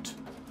shoot.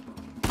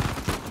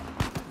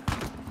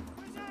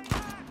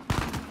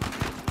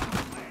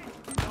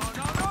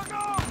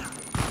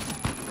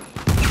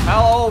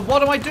 Oh,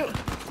 what am I doing?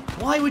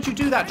 Why would you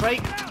do that,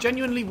 Drake?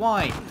 Genuinely,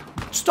 why?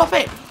 Stop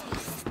it!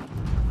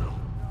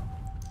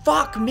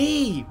 Fuck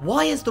me!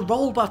 Why is the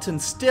roll button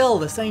still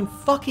the same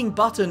fucking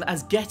button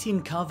as get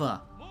in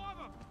cover?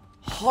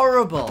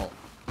 Horrible.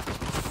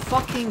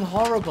 Fucking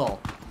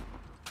horrible.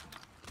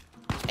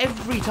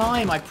 Every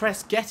time I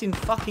press get in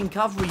fucking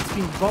cover, he's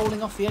been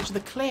rolling off the edge of the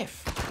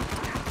cliff.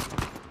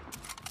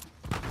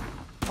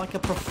 Like a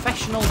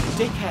professional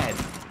dickhead.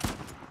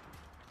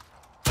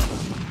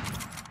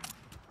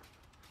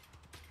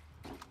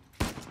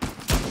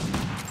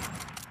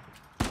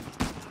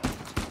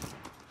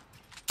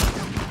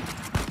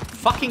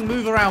 Fucking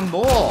move around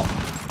more.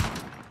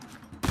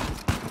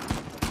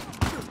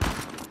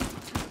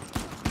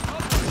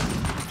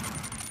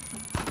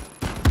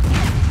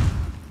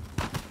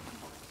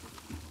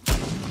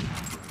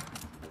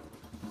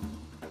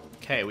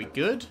 Okay, are we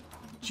good?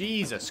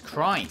 Jesus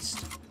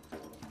Christ.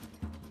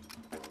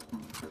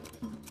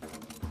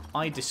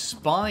 I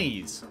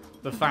despise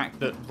the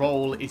fact that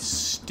roll is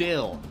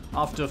still,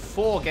 after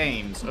 4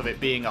 games of it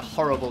being a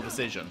horrible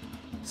decision,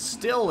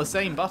 still the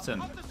same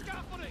button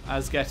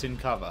as get in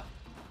cover.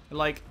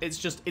 Like,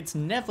 it's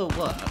never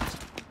worked,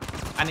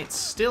 and it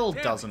still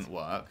doesn't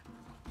work,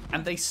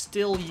 and they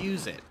still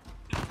use it.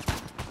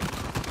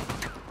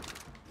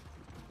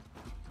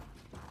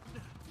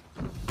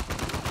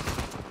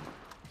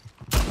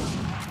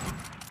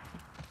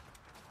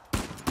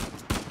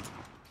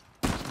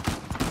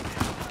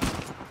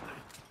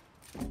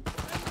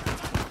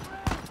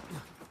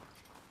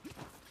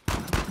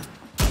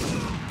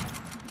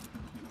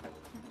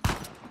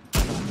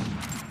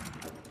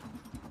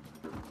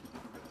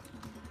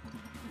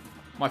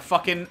 My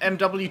fucking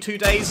MW2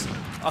 days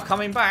are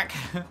coming back.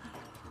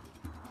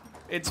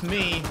 It's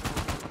me,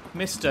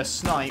 Mr.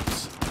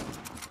 Snipes.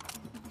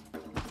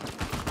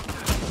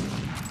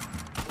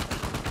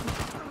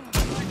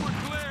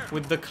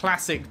 With the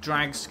classic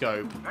drag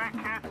scope. Hey,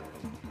 kid.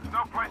 There's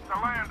no place to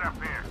land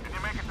up here. Can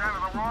you make it down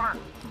to the water?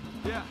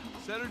 Yeah,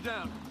 set her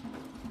down.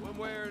 One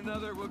way or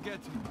another, we'll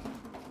get to you.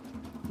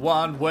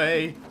 One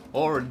way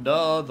or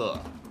another.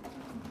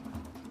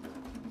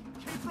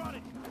 Keep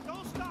running.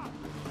 Don't stop.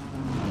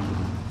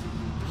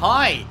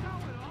 Hi.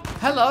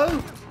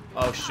 Hello.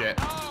 Oh shit.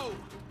 Oh.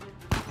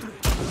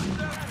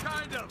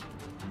 Kind of.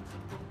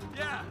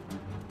 Yeah.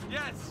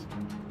 Yes.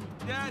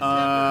 Yes.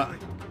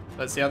 Definitely.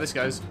 Let's see how this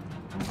goes.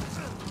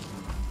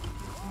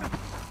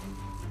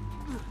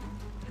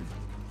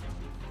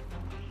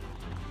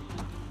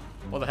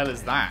 What the hell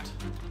is that?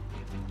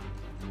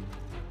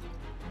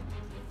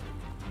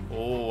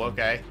 Oh,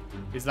 okay.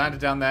 He's landed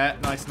down there.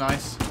 Nice,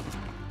 nice.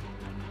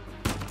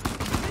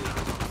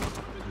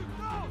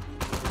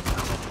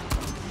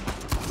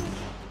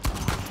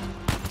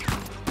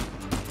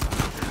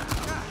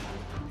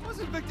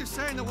 Wasn't Victor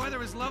saying the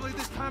weather is lovely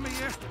this time of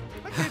year?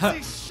 I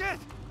can't see shit.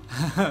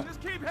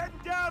 Just keep heading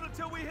down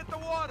until we hit the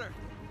water.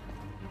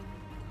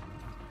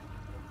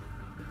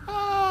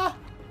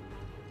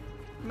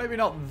 Maybe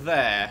not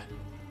there.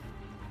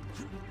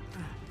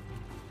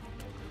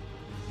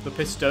 The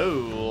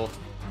pistol.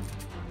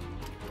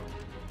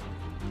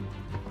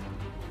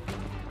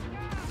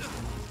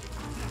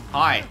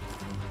 Hi,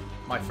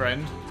 my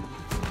friend.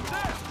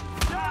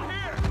 Down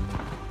here.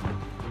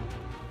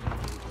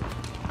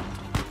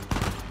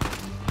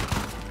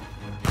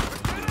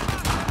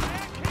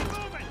 Keep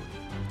moving.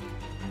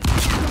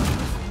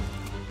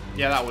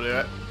 Yeah, that will do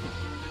it.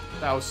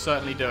 That will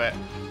certainly do it.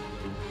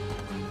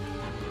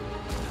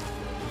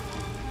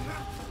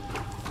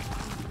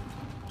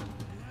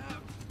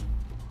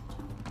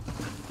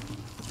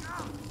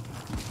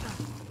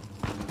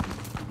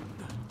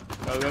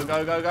 Go, go,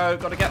 go, go, go.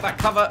 Gotta get that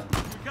cover.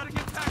 Gotta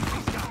get past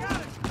these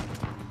guys.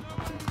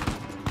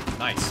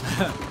 Nice.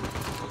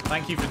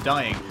 Thank you for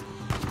dying.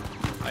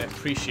 I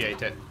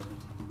appreciate it.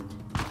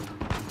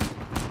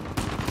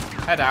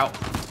 Head out.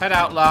 Head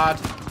out, lad.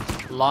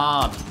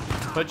 Lad.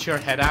 Put your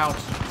head out.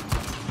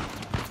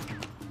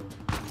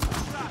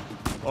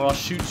 Or I'll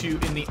shoot you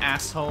in the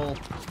asshole.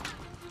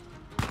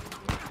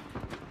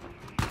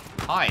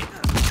 Hi.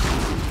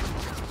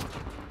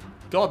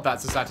 God,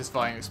 that's a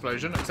satisfying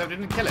explosion, except it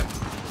didn't kill him.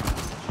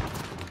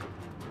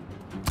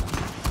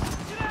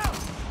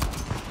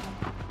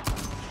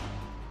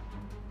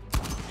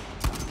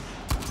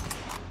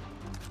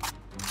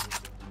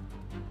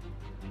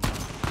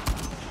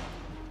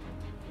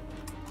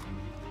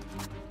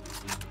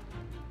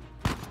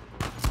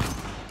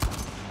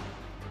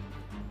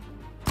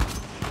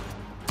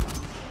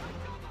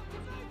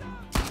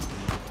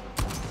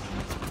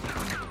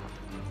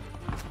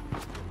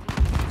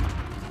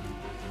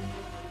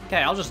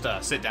 Okay, I'll just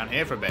sit down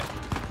here for a bit.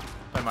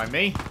 Don't mind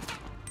me.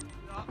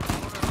 No.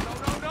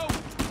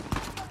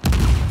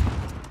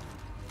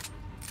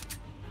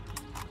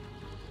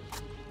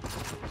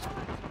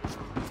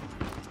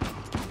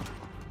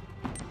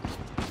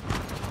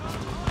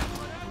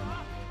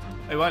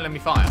 It won't let me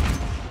fire.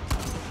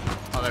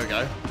 Oh, there we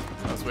go.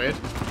 That's weird.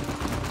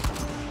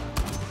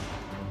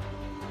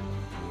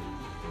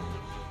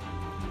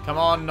 Come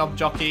on, knob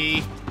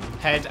jockey.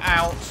 Head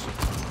out.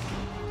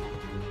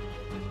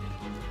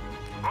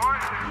 Boys,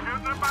 they're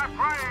shooting at my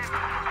plane.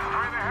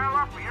 Hurry the hell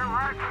up or you're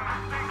right to the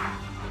sink.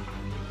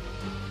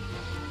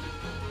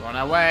 We're on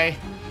our way.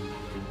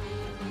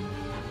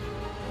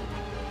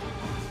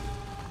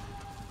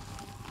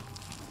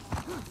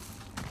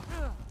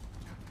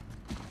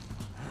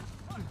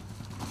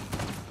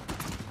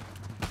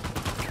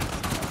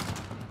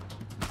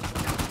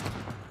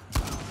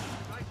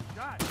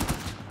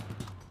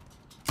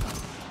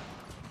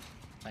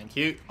 Thank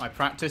you. I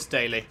practice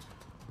daily.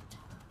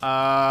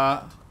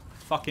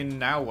 Fucking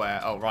now where?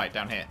 Oh, right,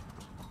 down here.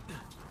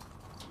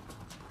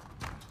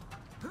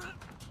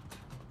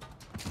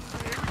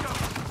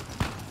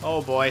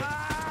 Oh boy. Get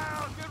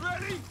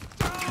ready.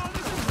 Oh,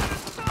 this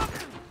is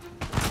it.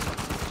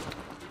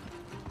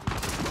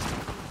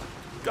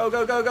 Go,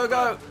 go, go, go,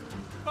 go.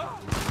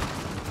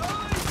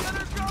 Get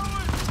her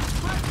going.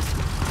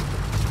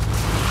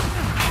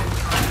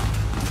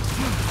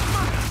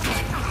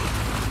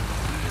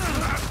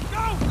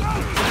 Go.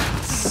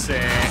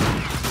 Sick.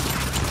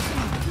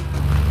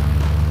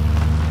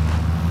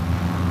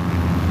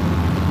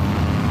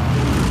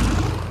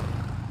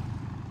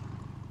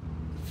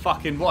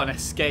 Fucking what an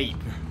escape.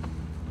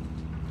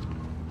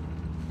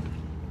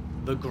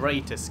 The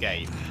great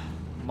escape.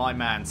 My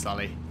man,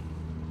 Sully.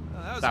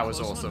 That was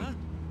awesome. One,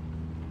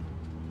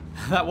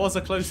 huh? That was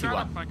a closey Shut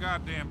up one. my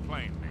goddamn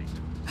plane,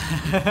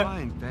 Nate.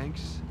 Fine,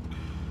 thanks.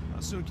 How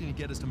soon can you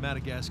get us to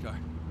Madagascar?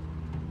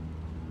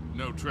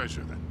 No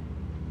treasure, then.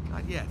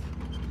 Not yet.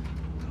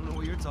 I don't know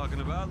what you're talking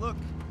about. Look,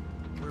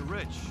 we're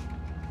rich.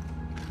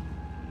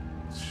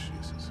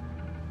 Jesus.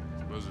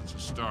 Suppose it's a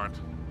start.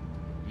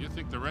 You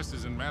think the rest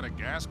is in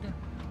Madagascar?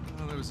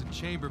 Well, there was a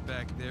chamber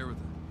back there with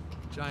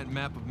a giant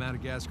map of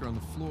Madagascar on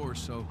the floor,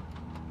 so...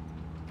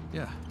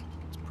 yeah,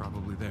 it's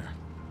probably there.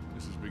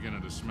 This is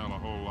beginning to smell a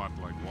whole lot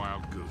like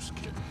Wild Goose,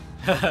 kid.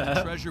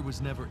 The treasure was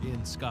never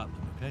in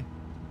Scotland, okay?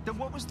 Then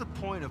what was the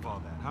point of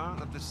all that,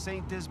 huh? Of the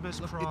St.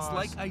 Dismas Look, cross? it's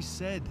like I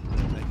said.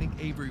 I think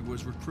Avery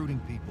was recruiting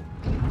people.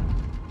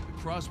 The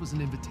cross was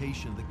an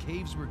invitation. The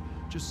caves were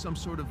just some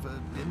sort of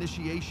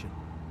initiation.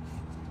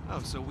 Oh,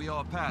 so we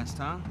all passed,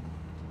 huh?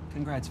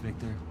 Congrats,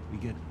 Victor. We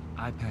get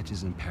eye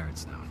patches and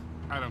parrots now.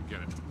 I don't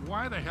get it.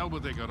 Why the hell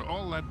would they go to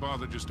all that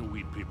bother just to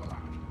weed people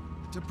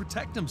out? To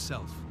protect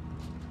himself.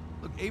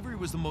 Look, Avery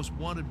was the most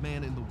wanted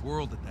man in the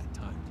world at that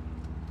time.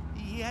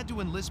 He had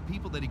to enlist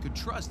people that he could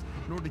trust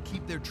in order to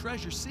keep their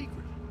treasure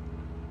secret.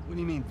 What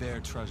do you mean, their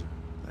treasure?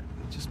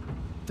 Just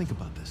think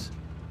about this.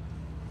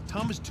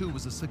 Thomas, too,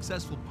 was a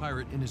successful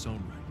pirate in his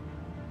own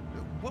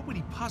right. What would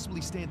he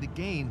possibly stand to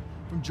gain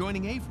from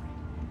joining Avery?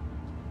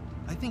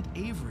 I think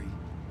Avery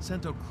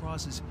sent out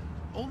crosses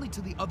only to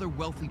the other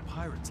wealthy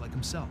pirates like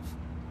himself.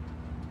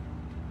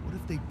 What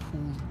if they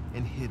pooled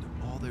and hid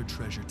all their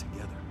treasure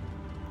together?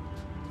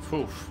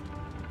 Oof.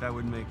 That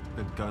would make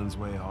the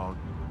Gunsway all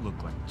look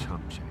like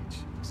chump change.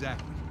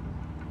 Exactly.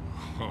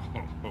 Oh,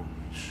 holy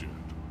shit.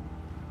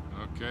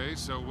 Okay,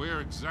 so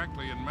where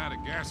exactly in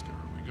Madagascar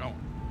are we going?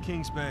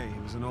 Kings Bay.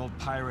 It was an old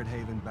pirate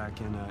haven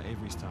back in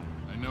Avery's time.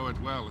 I know it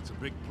well. It's a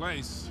big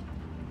place.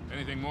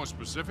 Anything more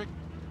specific?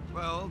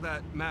 Well,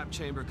 that map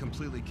chamber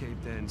completely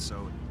caved in,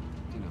 so,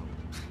 you know.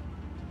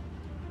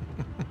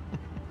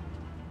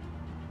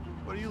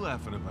 What are you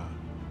laughing about?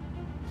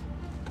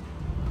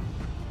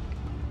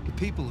 The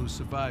people who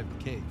survived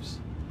the caves,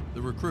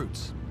 the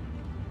recruits.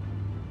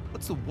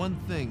 What's the one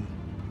thing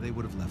they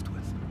would have left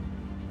with?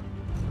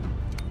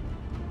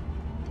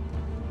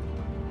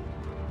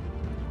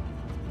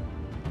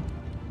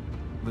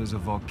 There's a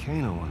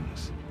volcano on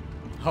this.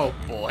 Oh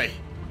boy.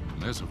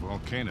 There's a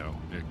volcano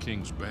near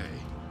Kings Bay.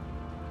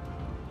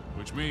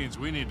 Which means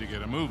we need to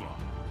get a move on.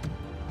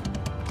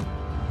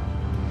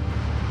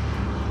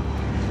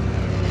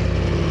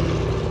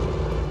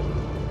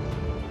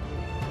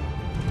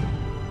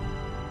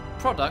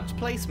 Product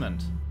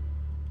placement.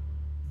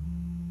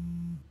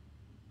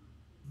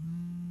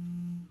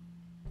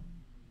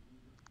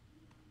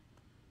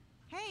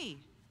 Hey.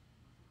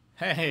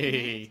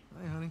 Hey.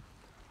 Hi, honey.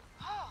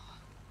 Oh,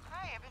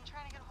 hi. I've been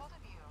trying to get a hold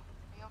of you.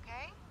 Are you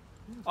okay?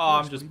 Oh,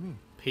 I'm What just do you mean?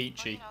 Well,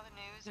 peachy. you know the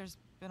news. There's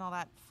been all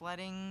that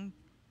flooding.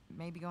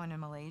 Maybe going to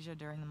Malaysia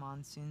during the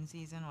monsoon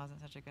season wasn't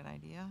such a good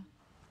idea.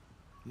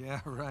 Yeah,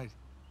 right.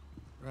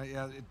 Right,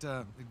 yeah,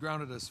 it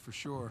grounded us for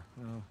sure.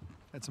 You know,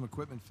 had some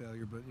equipment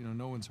failure, but, you know,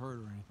 no one's hurt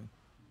or anything.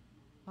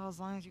 Well, as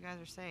long as you guys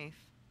are safe.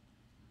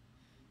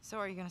 So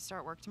are you going to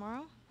start work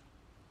tomorrow?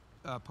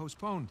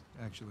 Postponed,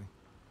 actually.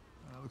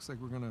 Looks like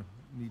we're gonna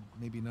need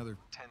maybe another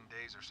 10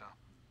 days or so.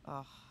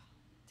 Ugh,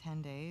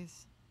 10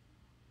 days.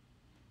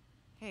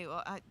 Hey,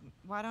 well,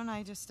 why don't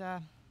I just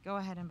go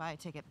ahead and buy a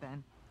ticket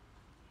then?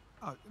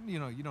 You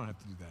know, you don't have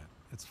to do that.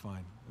 It's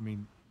fine. I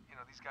mean, you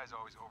know, these guys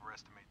always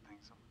overestimate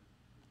things.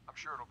 I'm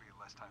sure it'll be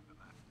less time than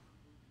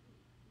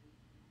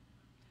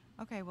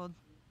that. Okay, well,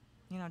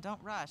 you know,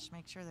 don't rush.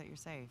 Make sure that you're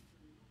safe.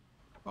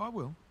 Oh, I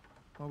will.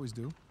 Always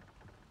do.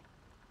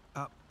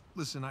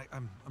 Listen,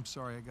 I'm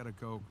sorry. I gotta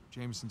go.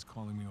 Jameson's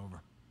calling me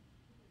over.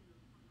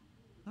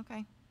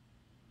 Okay.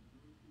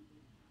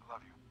 I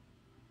love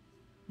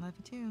you. Love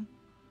you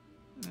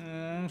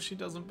too. She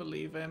doesn't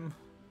believe him.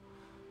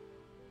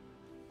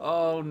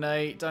 Oh,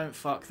 Nate, don't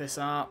fuck this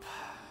up.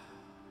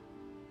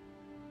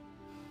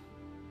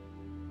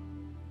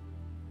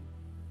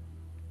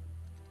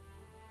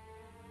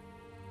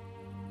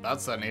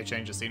 That's certainly a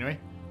change of scenery.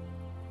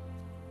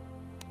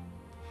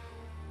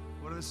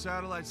 What are the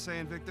satellites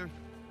saying, Victor?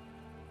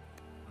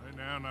 Right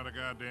now, not a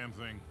goddamn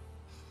thing.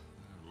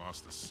 I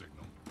lost the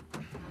signal.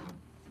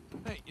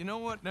 Hey, you know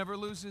what never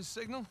loses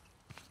signal?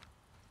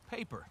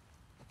 Paper.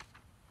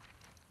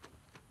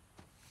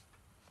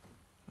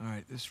 All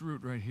right, this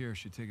route right here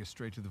should take us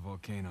straight to the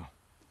volcano.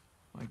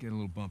 Might get a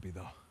little bumpy,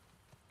 though.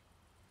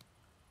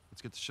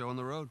 Let's get the show on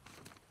the road.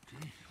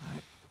 Okay.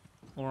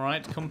 All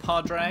right,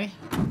 compadre.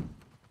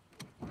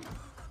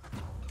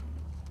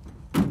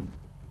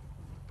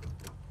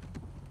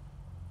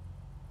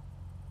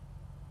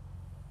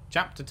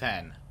 Chapter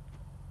 10.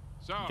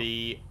 So,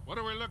 The what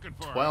are we looking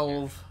for?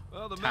 12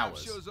 Well, the map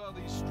towers. shows all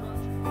these structures.